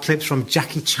 We have clips from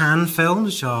Jackie Chan films,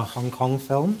 which are Hong Kong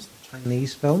films,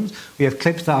 Chinese films. We have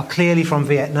clips that are clearly from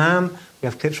Vietnam. We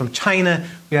have clips from China.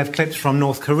 We have clips from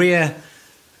North Korea.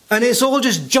 And it's all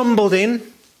just jumbled in.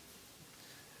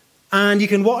 And you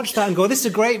can watch that and go, this is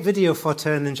a great video for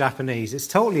Turning Japanese. It's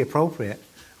totally appropriate.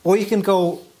 Or you can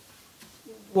go,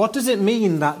 what does it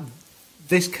mean that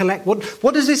this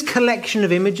what does this collection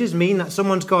of images mean that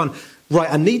someone's gone, right,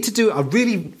 I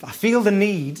feel the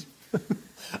need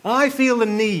I feel the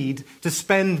need to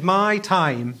spend my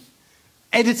time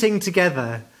editing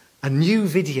together a new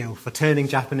video for Turning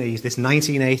Japanese, this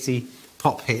 1980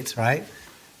 pop hit, right?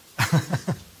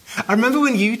 I remember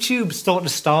when YouTube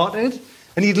started,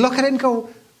 and you'd look at it and go,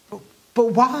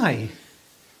 but why?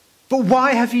 But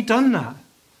why have you done that?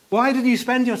 Why did you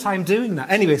spend your time doing that?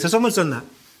 Anyway, so someone's done that.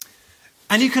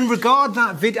 And you can regard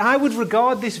that video, I would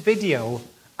regard this video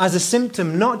as a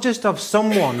symptom not just of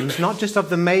someone's, not just of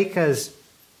the maker's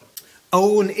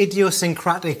own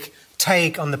idiosyncratic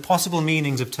take on the possible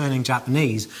meanings of Turning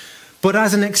Japanese, but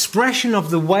as an expression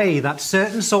of the way that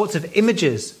certain sorts of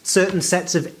images, certain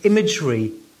sets of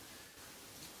imagery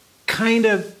kind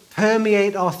of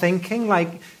permeate our thinking.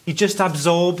 Like you just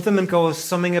absorb them and go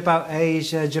something about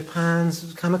Asia,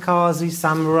 Japan's kamikaze,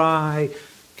 samurai,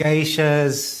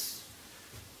 geishas,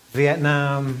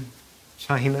 Vietnam,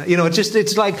 China. You know,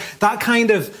 it's like that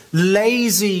kind of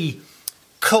lazy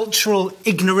cultural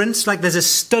ignorance, like there's a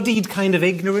studied kind of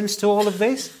ignorance to all of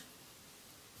this.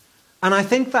 And I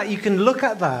think that you can look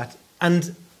at that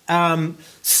and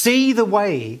see the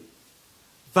way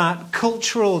that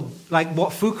cultural, like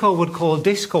what Foucault would call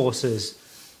discourses,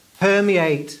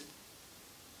 permeate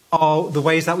the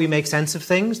ways that we make sense of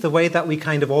things, the way that we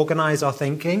kind of organize our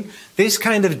thinking. This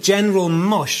kind of general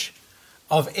mush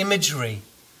of imagery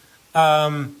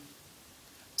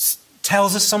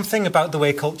tells us something about the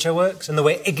way culture works and the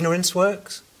way ignorance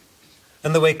works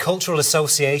and the way cultural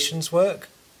associations work.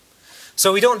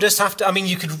 So we don't just have to, I mean,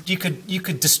 you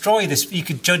could destroy this, you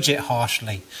could judge it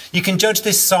harshly. You can judge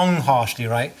this song harshly,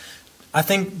 right? I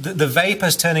think the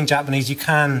Vapors Turning Japanese, you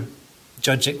can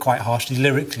judge it quite harshly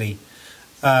lyrically.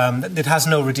 It has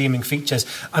no redeeming features.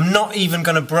 I'm not even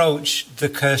going to broach the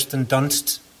Kirsten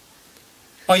Dunst.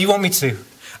 Oh, you want me to?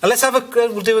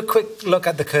 We'll do a quick look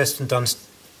at the Kirsten Dunst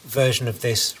version of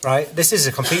this, right? This is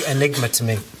a complete enigma to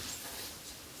me.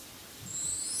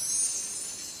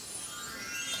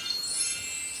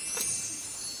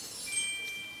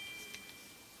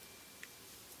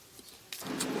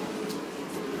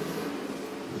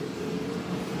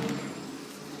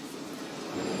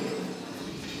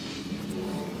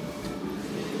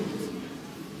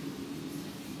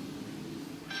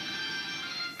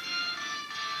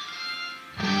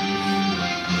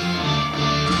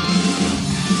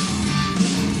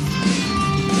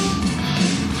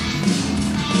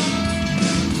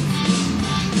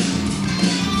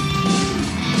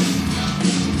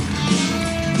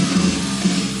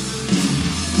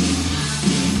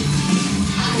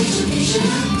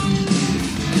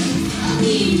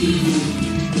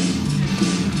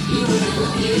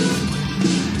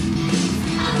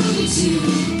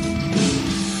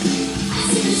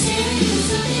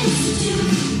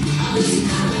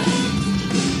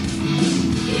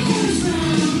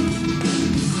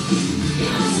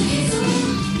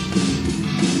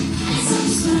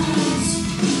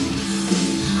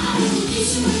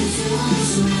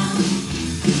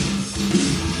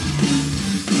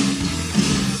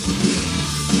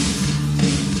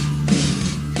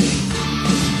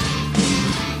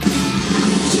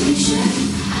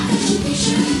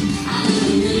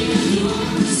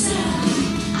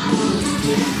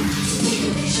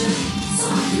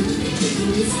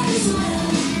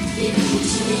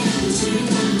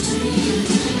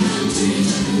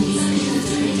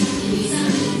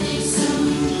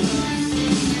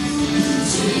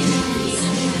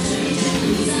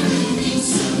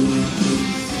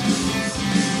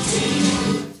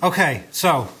 Okay,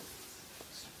 so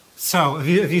have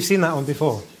you seen that one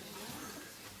before?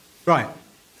 Right.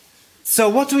 So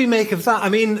what do we make of that? I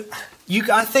mean,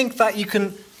 I think that you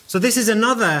can... So this is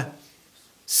another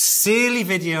silly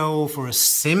video for a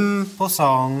simple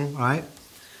song, right?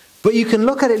 But you can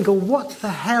look at it and go, what the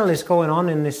hell is going on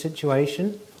in this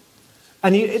situation?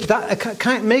 And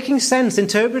making sense,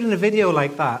 interpreting a video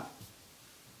like that,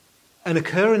 an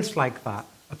occurrence like that,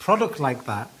 a product like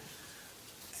that,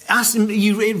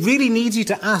 it really needs you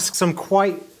to ask some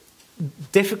quite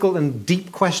difficult and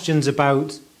deep questions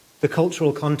about the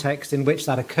cultural context in which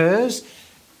that occurs.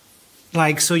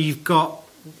 Like, so you've got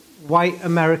white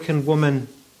American woman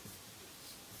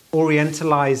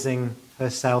orientalizing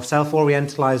herself,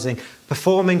 self-orientalizing,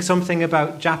 performing something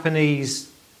about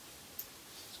Japanese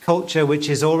culture, which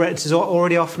is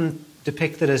already often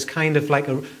depicted as kind of like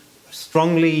a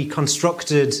strongly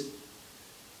constructed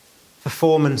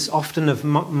performance, often of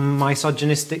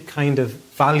misogynistic kind of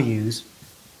values.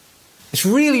 It's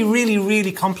really, really,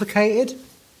 really complicated.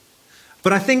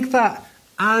 But I think that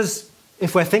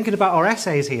if we're thinking about our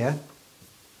essays here,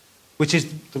 which is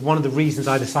one of the reasons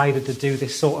I decided to do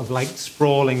this sort of like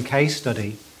sprawling case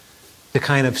study to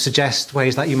kind of suggest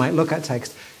ways that you might look at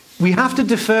text, we have to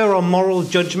defer our moral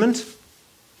judgment.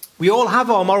 We all have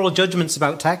our moral judgments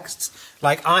about texts.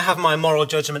 Like, I have my moral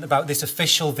judgment about this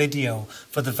official video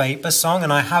for the Vapor song,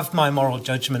 and I have my moral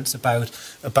judgments about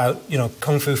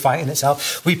Kung Fu Fighting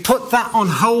itself. We put that on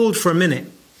hold for a minute,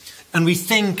 and we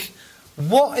think,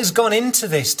 what has gone into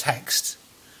this text?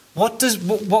 What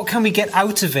can we get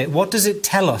out of it? What does it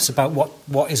tell us about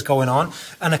what is going on?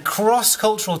 And a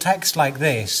cross-cultural text like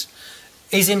this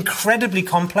is incredibly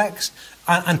complex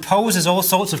and poses all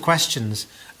sorts of questions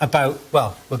about,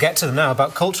 well, we'll get to them now,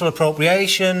 about cultural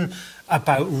appropriation,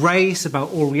 about race, about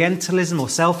Orientalism or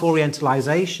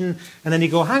self-orientalization. And then you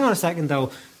go, hang on a second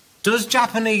though, does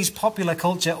Japanese popular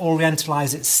culture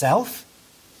orientalize itself?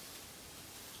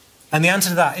 And the answer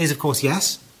to that is, of course,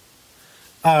 yes.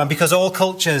 Because all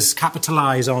cultures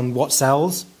capitalize on what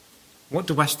sells. What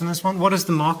do Westerners want? What does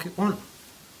the market want?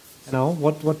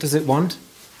 What does it want?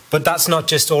 But that's not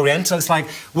just Oriental. It's like,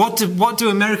 what do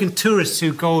American tourists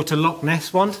who go to Loch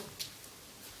Ness want?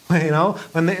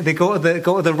 When they go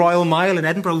to the Royal Mile in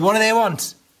Edinburgh, what do they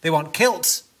want? They want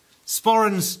kilts,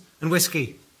 sporrans, and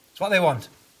whiskey. That's what they want.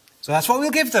 So that's what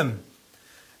we'll give them.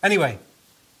 Anyway,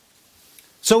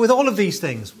 so with all of these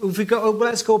things,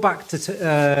 let's go back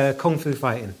to Kung Fu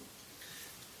Fighting.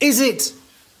 Is it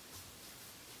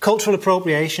cultural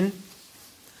appropriation?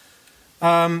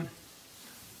 So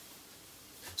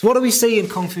what do we see in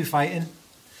Kung Fu Fighting?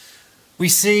 We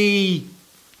see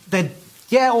that,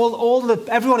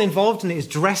 everyone involved in it is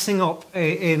dressing up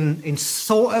in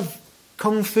sort of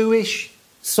Kung Fu-ish,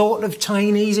 sort of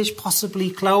Chinese-ish, possibly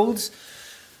clothes.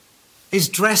 Is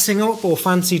dressing up or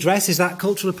fancy dress, is that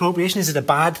cultural appropriation? Is it a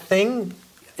bad thing?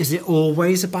 Is it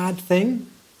always a bad thing?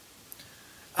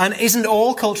 And isn't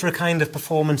all culture a kind of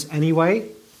performance anyway?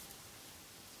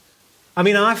 I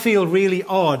mean, I feel really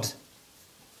odd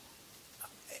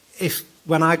if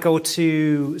I go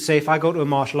to a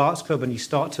martial arts club and you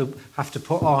start to have to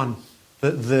put on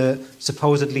the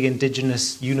supposedly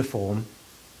indigenous uniform,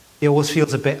 it always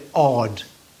feels a bit odd.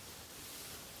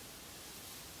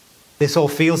 This all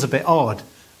feels a bit odd.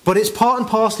 But it's part and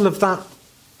parcel of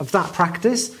that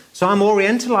practice. So I'm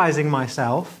orientalizing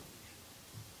myself,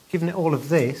 giving it all of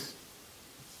this,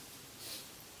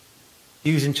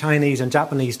 using Chinese and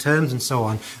Japanese terms and so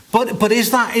on. But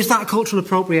is that cultural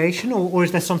appropriation, or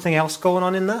is there something else going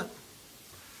on in that?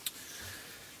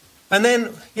 And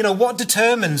then, what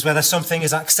determines whether something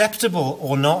is acceptable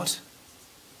or not?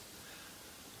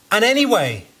 And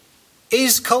anyway,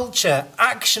 is culture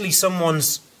actually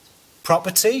someone's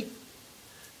property?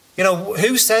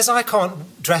 Who says I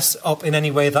can't dress up in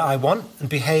any way that I want and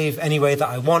behave any way that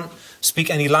I want, speak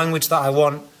any language that I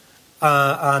want,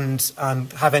 and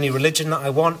have any religion that I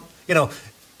want?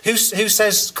 Who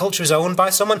says culture is owned by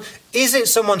someone? Is it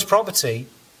someone's property?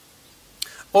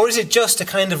 Or is it just a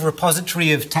kind of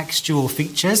repository of textual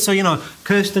features? So,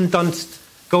 Kirsten Dunst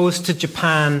goes to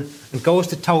Japan and goes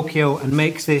to Tokyo and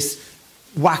makes this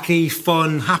wacky,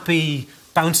 fun, happy,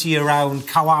 bouncy around,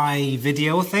 kawaii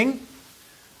video thing.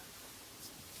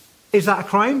 Is that a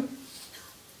crime?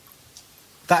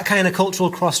 That kind of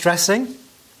cultural cross-dressing?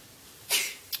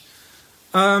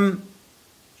 I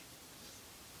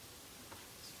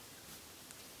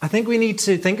think we need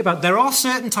to think about, there are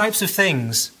certain types of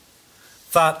things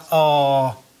that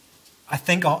are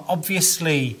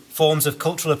obviously forms of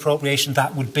cultural appropriation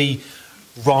that would be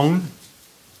wrong.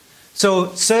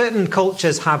 So certain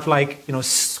cultures have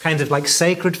kind of like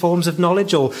sacred forms of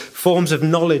knowledge or forms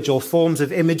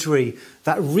of imagery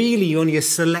that really only a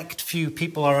select few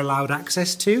people are allowed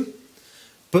access to.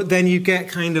 But then you get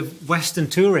kind of Western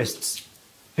tourists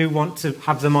who want to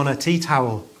have them on a tea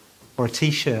towel or a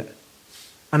T-shirt.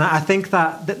 And I think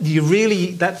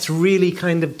that's really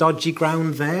kind of dodgy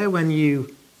ground there when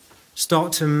you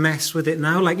start to mess with it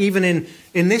now. Like even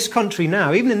in this country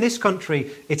now, even in this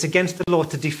country, it's against the law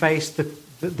to deface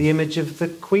the image of the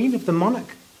Queen, of the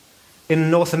monarch. In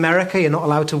North America, you're not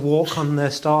allowed to walk on the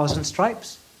Stars and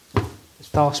Stripes, the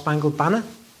Star-Spangled Banner.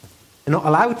 You're not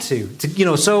allowed to.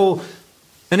 So,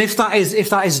 and if that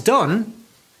is done,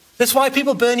 that's why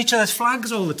people burn each other's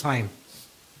flags all the time,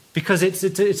 because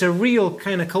it's a real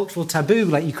kind of cultural taboo.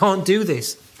 Like, you can't do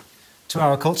this to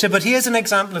our culture. But here's an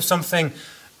example of something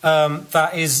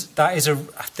that is I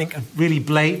think a really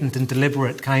blatant and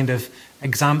deliberate kind of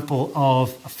example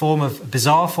of a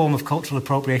bizarre form of cultural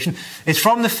appropriation. It's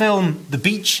from the film The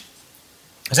Beach.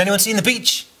 Has anyone seen The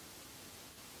Beach?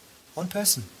 One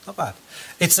person, not bad.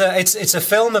 It's a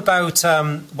film about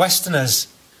Westerners,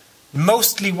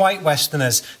 mostly white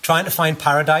Westerners, trying to find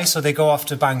paradise. So they go off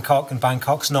to Bangkok, and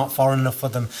Bangkok's not foreign enough for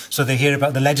them. So they hear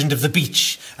about the legend of the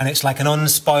beach, and it's like an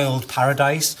unspoiled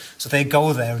paradise. So they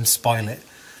go there and spoil it.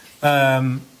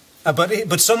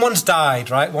 But someone's died,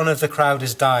 right? One of the crowd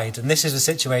has died, and this is the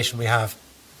situation we have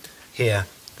here: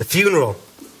 the funeral.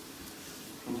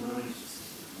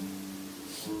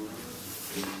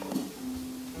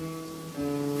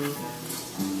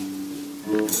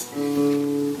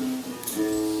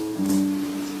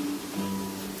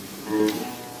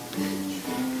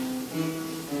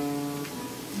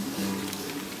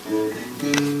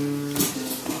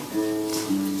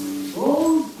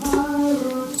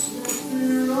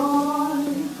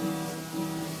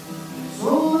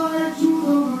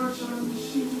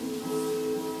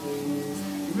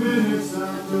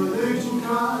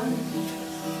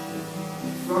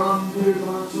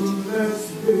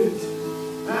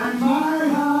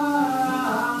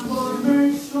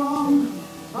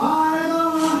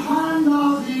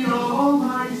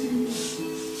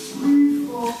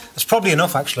 Probably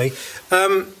enough, actually.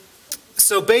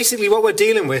 So basically what we're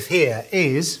dealing with here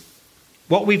is,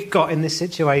 what we've got in this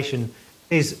situation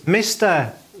is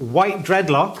Mr. White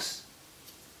Dreadlocks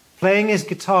playing his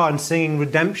guitar and singing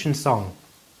Redemption Song,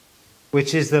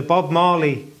 which is the Bob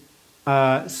Marley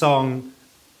song,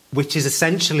 which is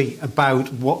essentially about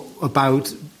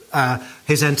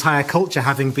his entire culture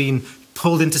having been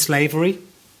pulled into slavery.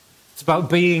 It's about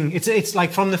being, it's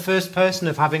like from the first person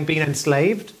of having been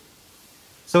enslaved.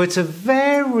 So it's a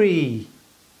very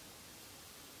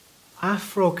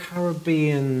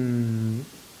Afro-Caribbean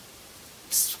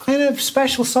kind of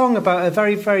special song about a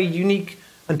very, very unique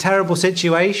and terrible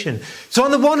situation. So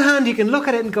on the one hand, you can look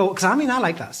at it and go, because I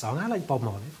like that song. I like Bob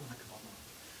Marley.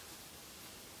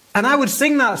 And I would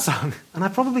sing that song, and I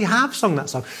probably have sung that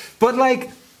song. But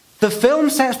like, the film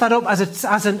sets that up as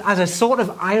a sort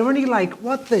of irony, like,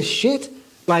 what the shit?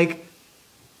 Like,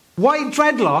 white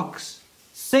dreadlocks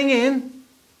singing.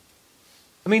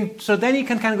 I mean, so then you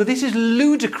can kind of go, this is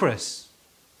ludicrous.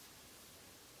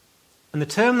 And the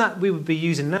term that we would be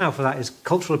using now for that is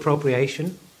cultural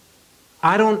appropriation.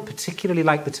 I don't particularly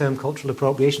like the term cultural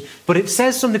appropriation, but it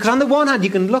says something, because on the one hand, you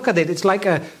can look at it, it's like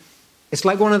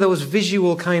one of those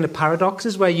visual kind of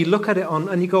paradoxes where you look at it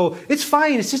and you go, it's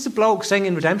fine, it's just a bloke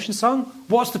singing Redemption Song.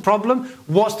 What's the problem?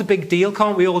 What's the big deal?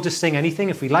 Can't we all just sing anything?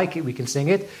 If we like it, we can sing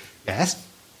it. Yes.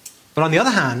 But on the other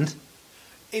hand,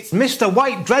 it's Mr.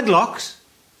 White Dreadlocks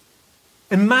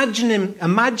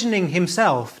imagining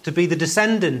himself to be the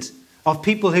descendant of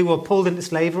people who were pulled into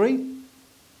slavery.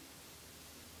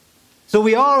 So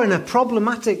we are in a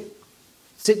problematic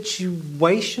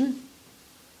situation.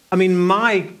 I mean,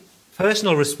 my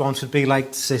personal response would be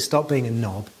like to say, stop being a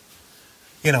knob.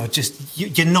 You know, just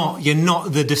you're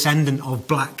not the descendant of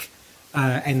black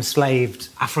enslaved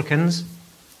Africans.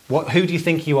 Who do you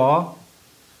think you are?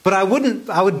 But I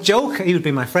would joke, he would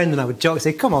be my friend, and I would joke,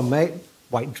 say, come on, mate,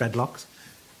 white dreadlocks.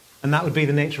 And that would be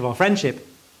the nature of our friendship.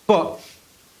 But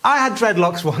I had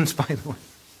dreadlocks once, by the way.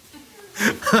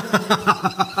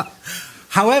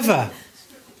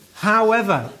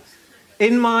 However,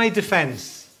 in my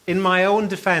own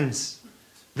defense,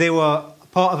 they were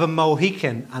part of a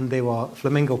Mohican and they were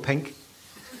flamingo pink.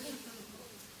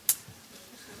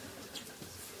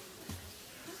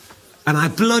 And I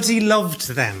bloody loved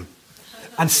them.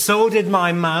 And so did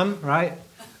my mum, right?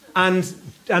 And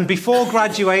before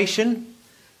graduation,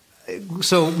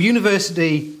 so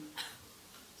university,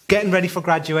 getting ready for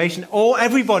graduation,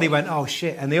 everybody went, oh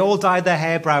shit, and they all dyed their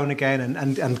hair brown again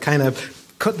and kind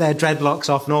of cut their dreadlocks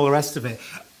off and all the rest of it.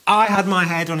 I had my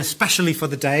hair done especially for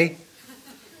the day,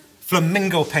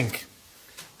 flamingo pink,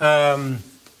 and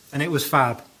it was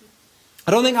fab.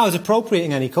 I don't think I was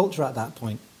appropriating any culture at that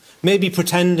point. Maybe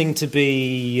pretending to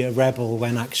be a rebel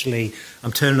when actually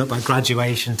I'm turning up at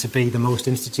graduation to be the most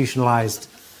institutionalised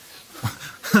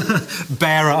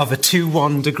bearer of a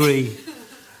 2-1 degree.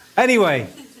 Anyway,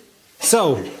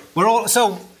 so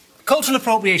cultural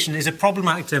appropriation is a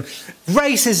problematic term.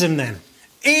 Racism, then.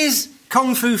 Is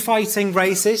kung fu fighting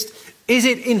racist? Is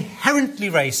it inherently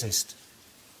racist?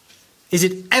 Is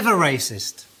it ever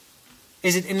racist?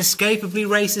 Is it inescapably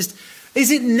racist? Is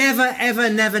it never, ever,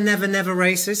 never, never, never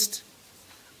racist?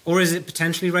 Or is it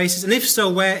potentially racist? And if so,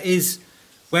 where is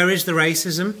the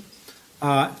racism?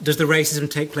 Does the racism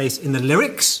take place in the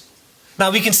lyrics?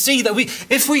 Now we can see that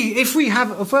if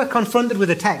we're confronted with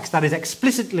a text that is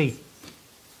explicitly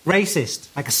racist,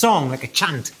 like a song, like a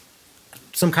chant,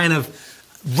 some kind of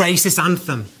racist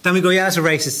anthem, then we go, yeah, it's a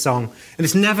racist song. And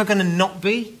it's never going to not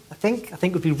be, I think. I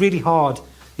think it would be really hard.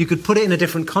 You could put it in a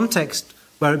different context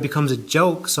where it becomes a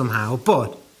joke somehow,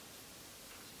 but...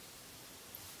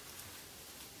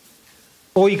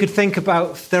 Or you could think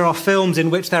about, there are films in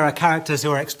which there are characters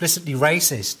who are explicitly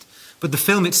racist, but the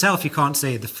film itself, you can't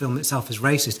say the film itself is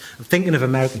racist. I'm thinking of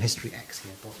American History X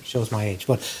here, but it shows my age.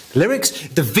 But the lyrics,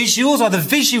 the visuals, are the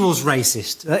visuals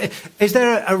racist? Is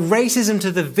there a racism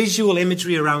to the visual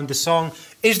imagery around the song?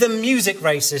 Is the music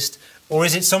racist? Or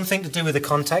is it something to do with the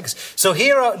context? So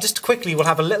here, just quickly, we'll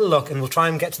have a little look and we'll try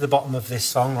and get to the bottom of this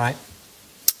song, right?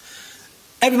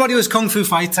 Everybody was kung fu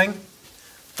fighting.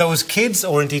 Those kids,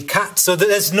 or indeed cats. So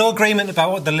there's no agreement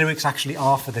about what the lyrics actually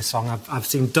are for this song. I've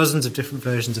seen dozens of different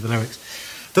versions of the lyrics.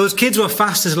 Those kids were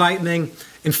fast as lightning.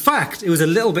 In fact, it was a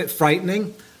little bit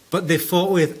frightening, but they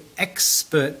fought with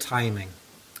expert timing.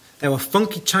 They were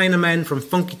funky Chinamen from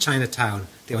funky Chinatown.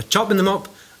 They were chopping them up.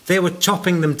 They were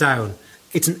chopping them down.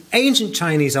 It's an ancient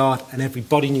Chinese art, and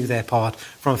everybody knew their part.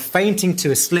 From feinting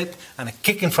to a slip and a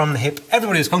kicking from the hip,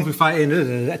 everybody was kung fu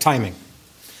fighting, timing.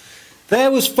 There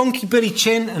was Funky Billy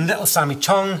Chin and little Sammy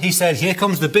Chong. He said, here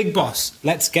comes the big boss,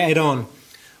 let's get it on.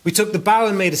 We took the bow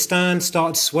and made a stand,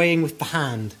 started swaying with the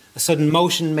hand. A sudden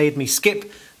motion made me skip.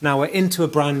 Now we're into a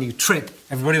brand new trip.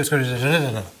 Everybody was going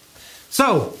to...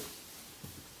 So,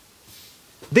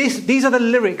 these are the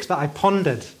lyrics that I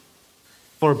pondered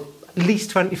for at least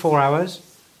 24 hours.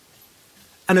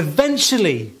 And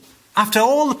eventually, after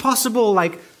all the possible,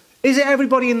 is it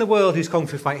everybody in the world who's kung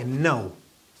fu fighting? No,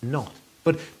 not.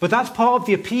 But that's part of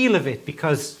the appeal of it,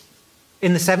 because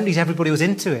in the 70s everybody was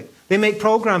into it. They make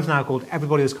programs now called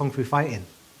Everybody Was Kung Fu Fighting.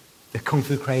 The kung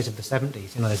fu craze of the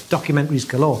 70s. There's documentaries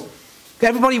galore.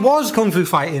 Everybody was kung fu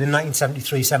fighting in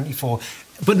 1973, 74.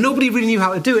 But nobody really knew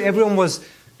how to do it. Everyone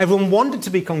wanted to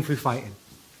be kung fu fighting.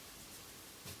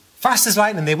 Fast as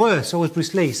lightning, they were. So was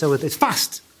Bruce Lee. So it's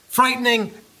fast,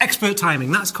 frightening, expert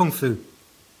timing. That's kung fu.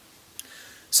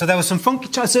 So there was some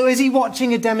funky... So is he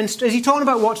watching a demonstration? Is he talking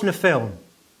about watching a film?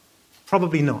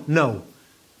 Probably not. No.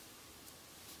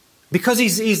 Because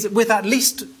he's with at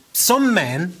least some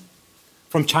men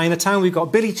from Chinatown. We've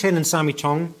got Billy Chin and Sammy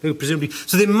Chong, who presumably...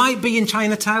 So they might be in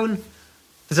Chinatown.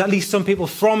 There's at least some people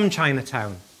from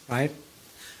Chinatown, right?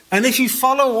 And if you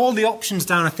follow all the options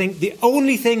down, I think the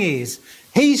only thing is,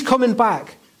 he's coming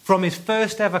back from his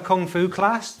first ever kung fu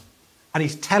class, and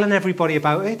he's telling everybody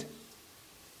about it.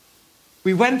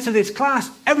 We went to this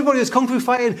class, everybody was kung fu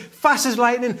fighting, fast as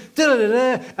lightning,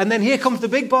 da-da-da-da, and then here comes the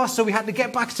big boss, so we had to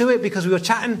get back to it because we were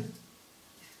chatting.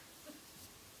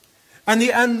 And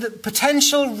the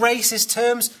potential racist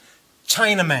terms,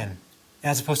 Chinamen,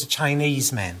 as opposed to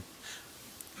Chinese men.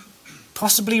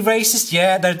 Possibly racist,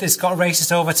 yeah, it's got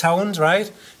racist overtones, right?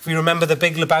 If we remember the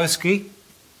Big Lebowski.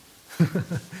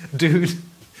 Dude,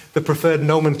 the preferred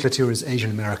nomenclature is Asian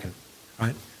American,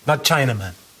 right? Not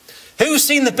Chinaman. Who's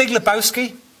seen the Big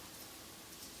Lebowski?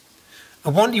 I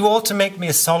want you all to make me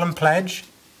a solemn pledge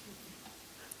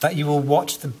that you will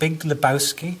watch the Big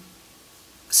Lebowski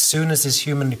as soon as is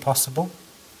humanly possible.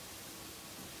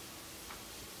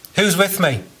 Who's with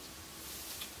me?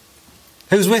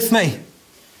 Who's with me?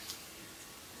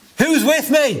 Who's with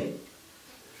me?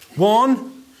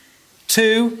 1,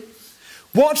 2.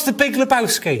 Watch the Big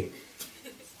Lebowski.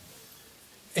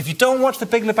 If you don't watch the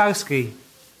Big Lebowski,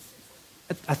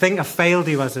 I think I failed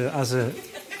you as a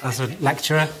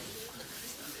lecturer.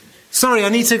 Sorry, I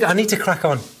need to crack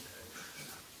on.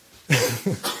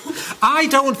 I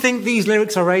don't think these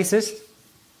lyrics are racist.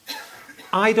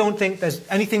 I don't think there's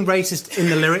anything racist in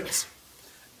the lyrics,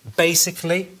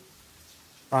 basically,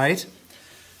 right?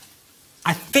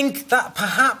 I think that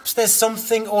perhaps there's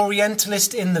something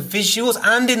Orientalist in the visuals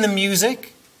and in the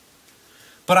music,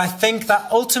 but I think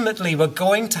that ultimately we're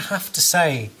going to have to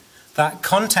say that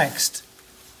context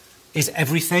is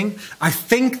everything. I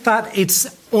think that it's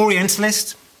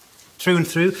Orientalist through and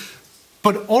through,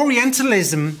 but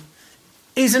Orientalism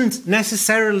isn't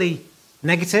necessarily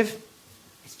negative.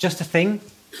 It's just a thing.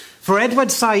 For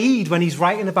Edward Said, when he's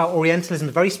writing about Orientalism,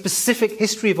 a very specific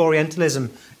history of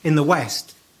Orientalism in the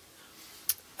West,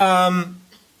 it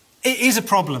is a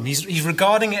problem. He's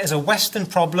regarding it as a Western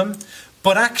problem.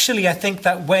 But actually, I think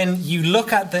that when you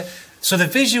look at the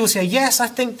visuals here, yes, I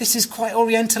think this is quite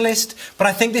Orientalist, but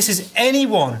I think this is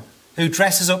anyone who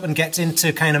dresses up and gets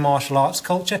into kind of martial arts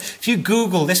culture. If you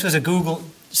Google, this was a Google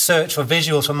search for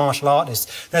visuals for martial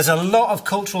artists, there's a lot of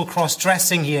cultural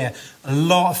cross-dressing here, a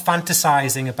lot of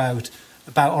fantasizing about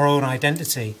our own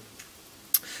identity.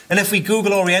 And if we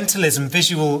Google Orientalism,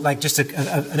 visual, like just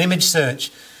an image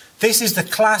search, this is the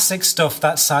classic stuff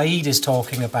that Said is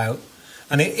talking about.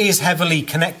 And it is heavily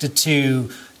connected to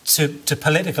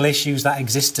political issues that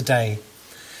exist today.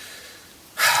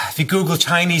 If you Google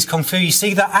Chinese Kung Fu, you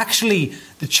see that actually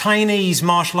the Chinese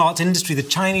martial arts industry, the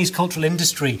Chinese cultural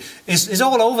industry is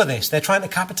all over this. They're trying to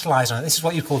capitalize on it. This is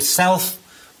what you call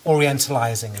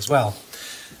self-orientalizing as well.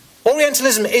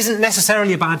 Orientalism isn't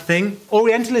necessarily a bad thing.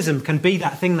 Orientalism can be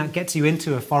that thing that gets you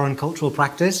into a foreign cultural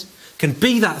practice, can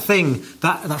be that thing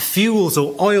that fuels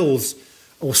or oils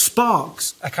or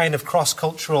sparks a kind of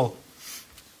cross-cultural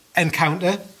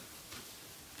encounter.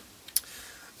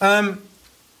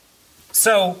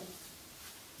 So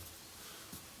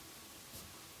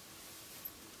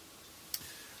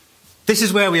this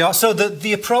is where we are. So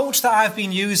the approach that I've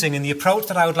been using and the approach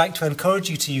that I would like to encourage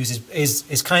you to use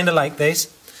is kind of like this,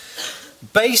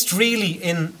 based really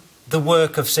in the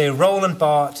work of, say, Roland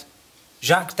Barthes,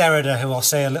 Jacques Derrida, who I'll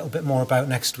say a little bit more about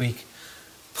next week,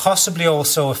 possibly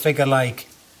also a figure like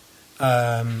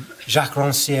Jacques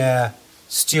Rancière,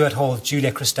 Stuart Hall,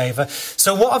 Julia Kristeva.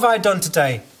 So what have I done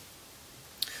today?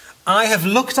 I have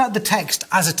looked at the text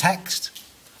as a text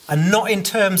and not in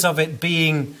terms of it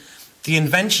being the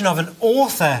invention of an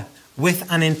author with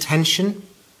an intention,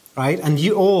 right?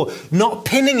 Or not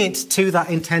pinning it to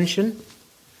that intention.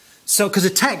 So, because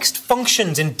a text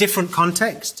functions in different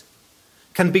contexts,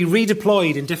 can be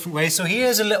redeployed in different ways. So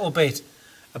here's a little bit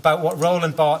about what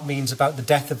Roland Barthes means about the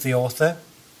death of the author.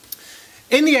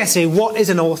 In the essay, What is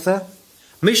an Author?,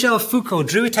 Michel Foucault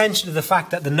drew attention to the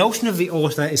fact that the notion of the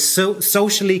author is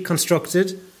socially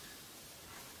constructed.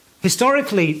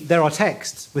 Historically, there are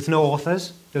texts with no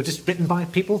authors. They're just written by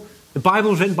people. The Bible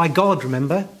was written by God,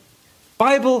 remember?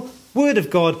 Bible, Word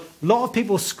of God, a lot of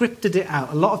people scripted it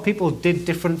out. A lot of people did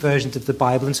different versions of the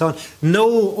Bible and so on.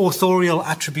 No authorial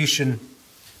attribution.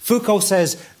 Foucault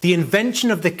says the invention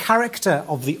of the character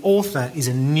of the author is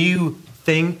a new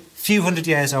thing, few hundred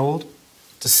years old.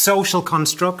 It's a social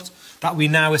construct that we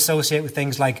now associate with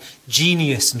things like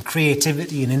genius and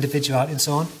creativity and individuality and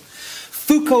so on.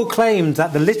 Foucault claimed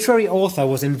that the literary author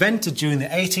was invented during the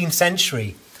 18th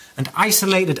century and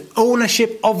isolated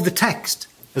ownership of the text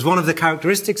as one of the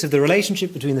characteristics of the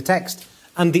relationship between the text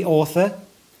and the author.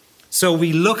 So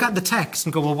we look at the text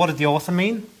and go, well, what did the author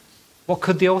mean? What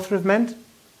could the author have meant?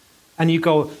 And you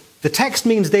go, the text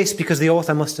means this because the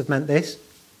author must have meant this.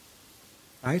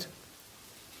 Right?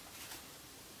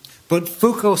 But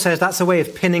Foucault says that's a way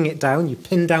of pinning it down. You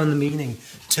pin down the meaning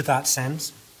to that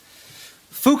sense.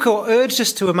 Foucault urged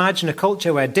us to imagine a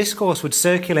culture where discourse would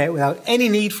circulate without any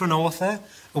need for an author,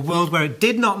 a world where it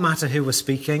did not matter who was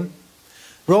speaking.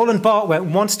 Roland Barthes went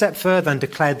one step further and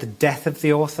declared the death of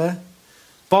the author.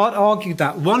 Barthes argued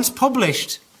that once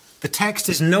published, the text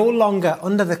is no longer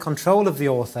under the control of the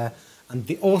author and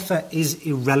the author is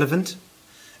irrelevant.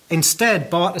 Instead,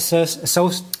 Barthes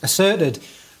asserted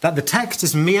that the text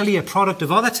is merely a product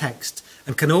of other texts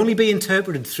and can only be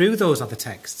interpreted through those other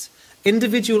texts.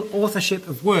 Individual authorship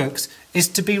of works is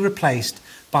to be replaced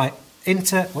by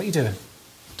What are you doing?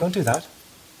 Don't do that.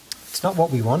 It's not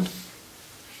what we want.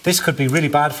 This could be really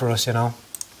bad for us, you know.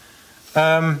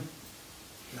 No,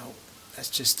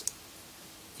 let's just...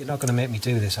 You're not going to make me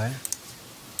do this, are you?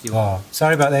 You are.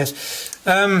 Sorry about this.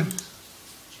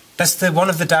 That's one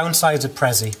of the downsides of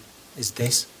Prezi, is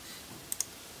this.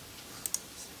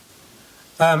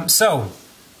 So,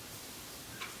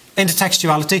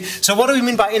 intertextuality. So what do we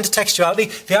mean by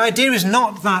intertextuality? The idea is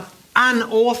not that an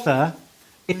author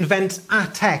invents a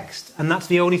text and that's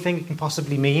the only thing it can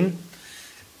possibly mean.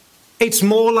 It's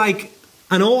more like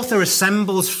an author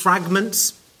assembles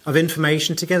fragments of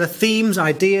information together, themes,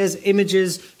 ideas,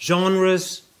 images,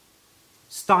 genres,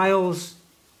 styles,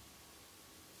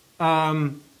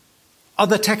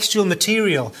 other textual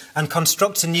material and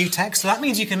constructs a new text. So that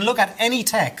means you can look at any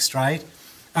text, right,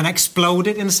 and explode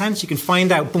it in a sense. You can find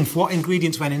out, boom, what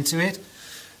ingredients went into it.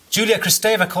 Julia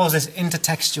Kristeva calls this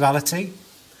intertextuality.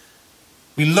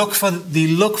 We look for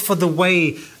the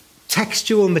way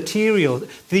textual material.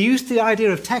 They use the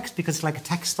idea of text because it's like a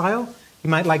textile. You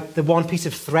might like the one piece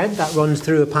of thread that runs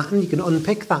through a pattern. You can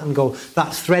unpick that and go,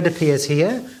 that thread appears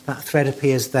here, that thread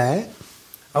appears there.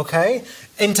 Okay?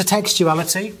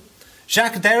 Intertextuality.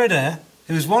 Jacques Derrida,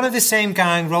 who's one of the same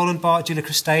gang, Roland Barthes, Julia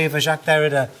Kristeva, Jacques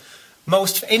Derrida,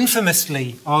 most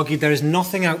infamously argued there is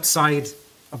nothing outside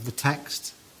of the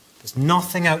text. There's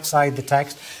nothing outside the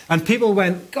text. And people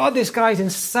went, God, this guy's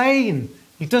insane.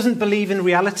 He doesn't believe in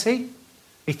reality.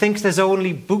 He thinks there's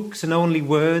only books and only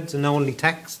words and only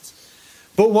texts.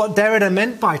 But what Derrida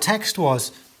meant by text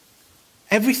was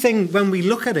everything, when we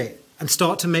look at it and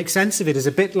start to make sense of it, is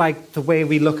a bit like the way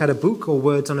we look at a book or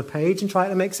words on a page and try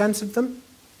to make sense of them.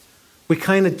 We're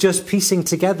kind of just piecing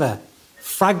together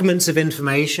fragments of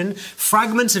information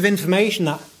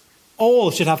that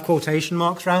all should have quotation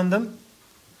marks around them.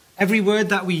 Every word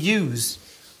that we use,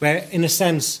 we're, in a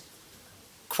sense,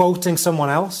 quoting someone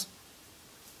else.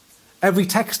 Every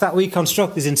text that we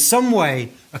construct is in some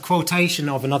way a quotation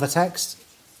of another text,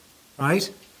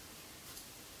 right?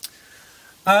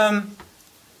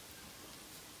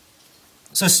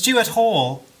 So Stuart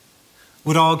Hall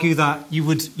would argue that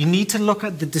you need to look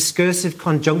at the discursive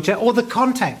conjuncture or the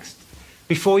context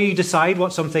before you decide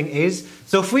what something is.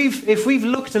 So if we've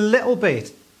looked a little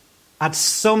bit at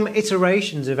some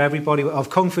iterations of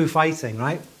Kung Fu fighting,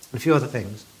 right, and a few other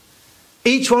things,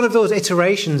 each one of those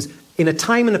iterations in a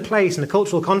time and a place and a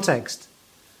cultural context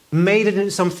made it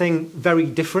into something very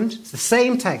different. It's the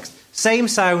same text, same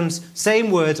sounds,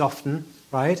 same words often,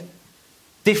 right?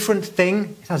 Different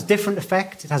thing. It has different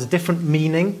effect. It has a different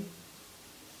meaning.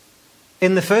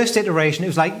 In the first iteration, it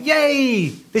was like, yay,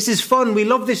 this is fun. We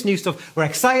love this new stuff. We're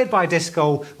excited by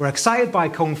disco. We're excited by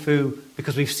Kung Fu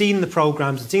because we've seen the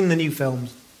programs and seen the new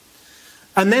films.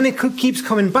 And then it keeps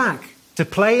coming back to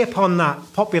play upon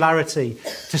that popularity,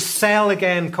 to sell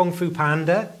again Kung Fu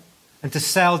Panda and to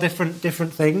sell different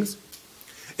things.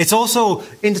 It's also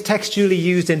intertextually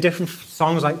used in different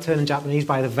songs like Turning Japanese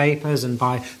by the Vapors and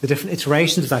by the different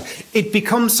iterations of that. It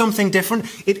becomes something different.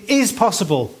 It is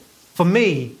possible for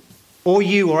me or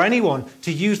you or anyone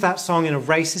to use that song in a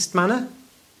racist manner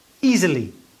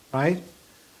easily, right?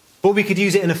 But we could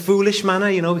use it in a foolish manner,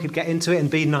 we could get into it and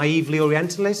be naively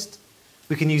Orientalist.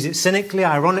 We can use it cynically,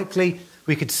 ironically.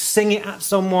 We could sing it at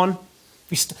someone.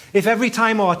 If every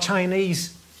time our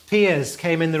Chinese peers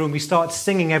came in the room, we started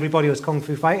singing Everybody Was Kung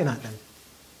Fu Fighting at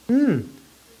them,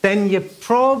 then you're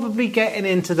probably getting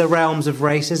into the realms of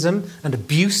racism and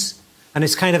abuse, and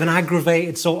it's kind of an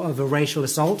aggravated sort of a racial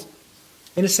assault,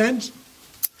 in a sense.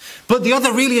 But the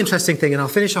other really interesting thing, and I'll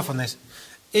finish off on this,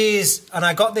 is, and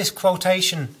I got this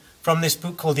quotation from this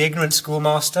book called The Ignorant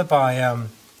Schoolmaster by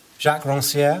Jacques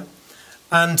Rancière,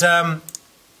 and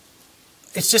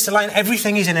it's just a line,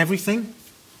 everything is in everything.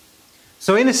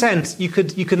 So in a sense, you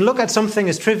can look at something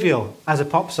as trivial as a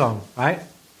pop song, right?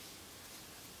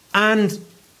 And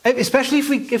especially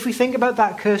if we think about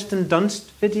that Kirsten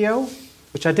Dunst video,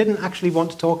 which I didn't actually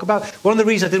want to talk about. One of the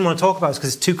reasons I didn't want to talk about it is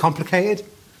because it's too complicated.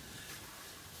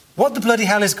 What the bloody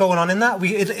hell is going on in that?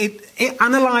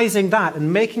 Analysing that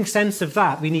and making sense of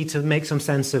that, we need to make some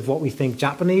sense of what we think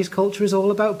Japanese culture is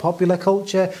all about, popular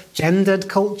culture, gendered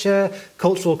culture,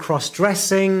 cultural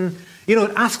cross-dressing. It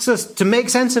asks us to make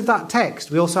sense of that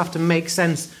text. We also have to make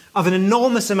sense of an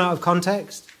enormous amount of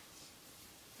context.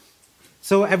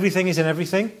 So everything is in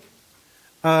everything.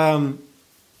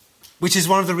 Which is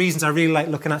one of the reasons I really like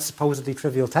looking at supposedly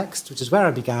trivial text, which is where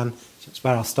I began, which is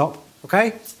where I'll stop.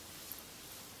 Okay?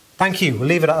 Thank you. We'll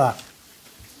leave it at that.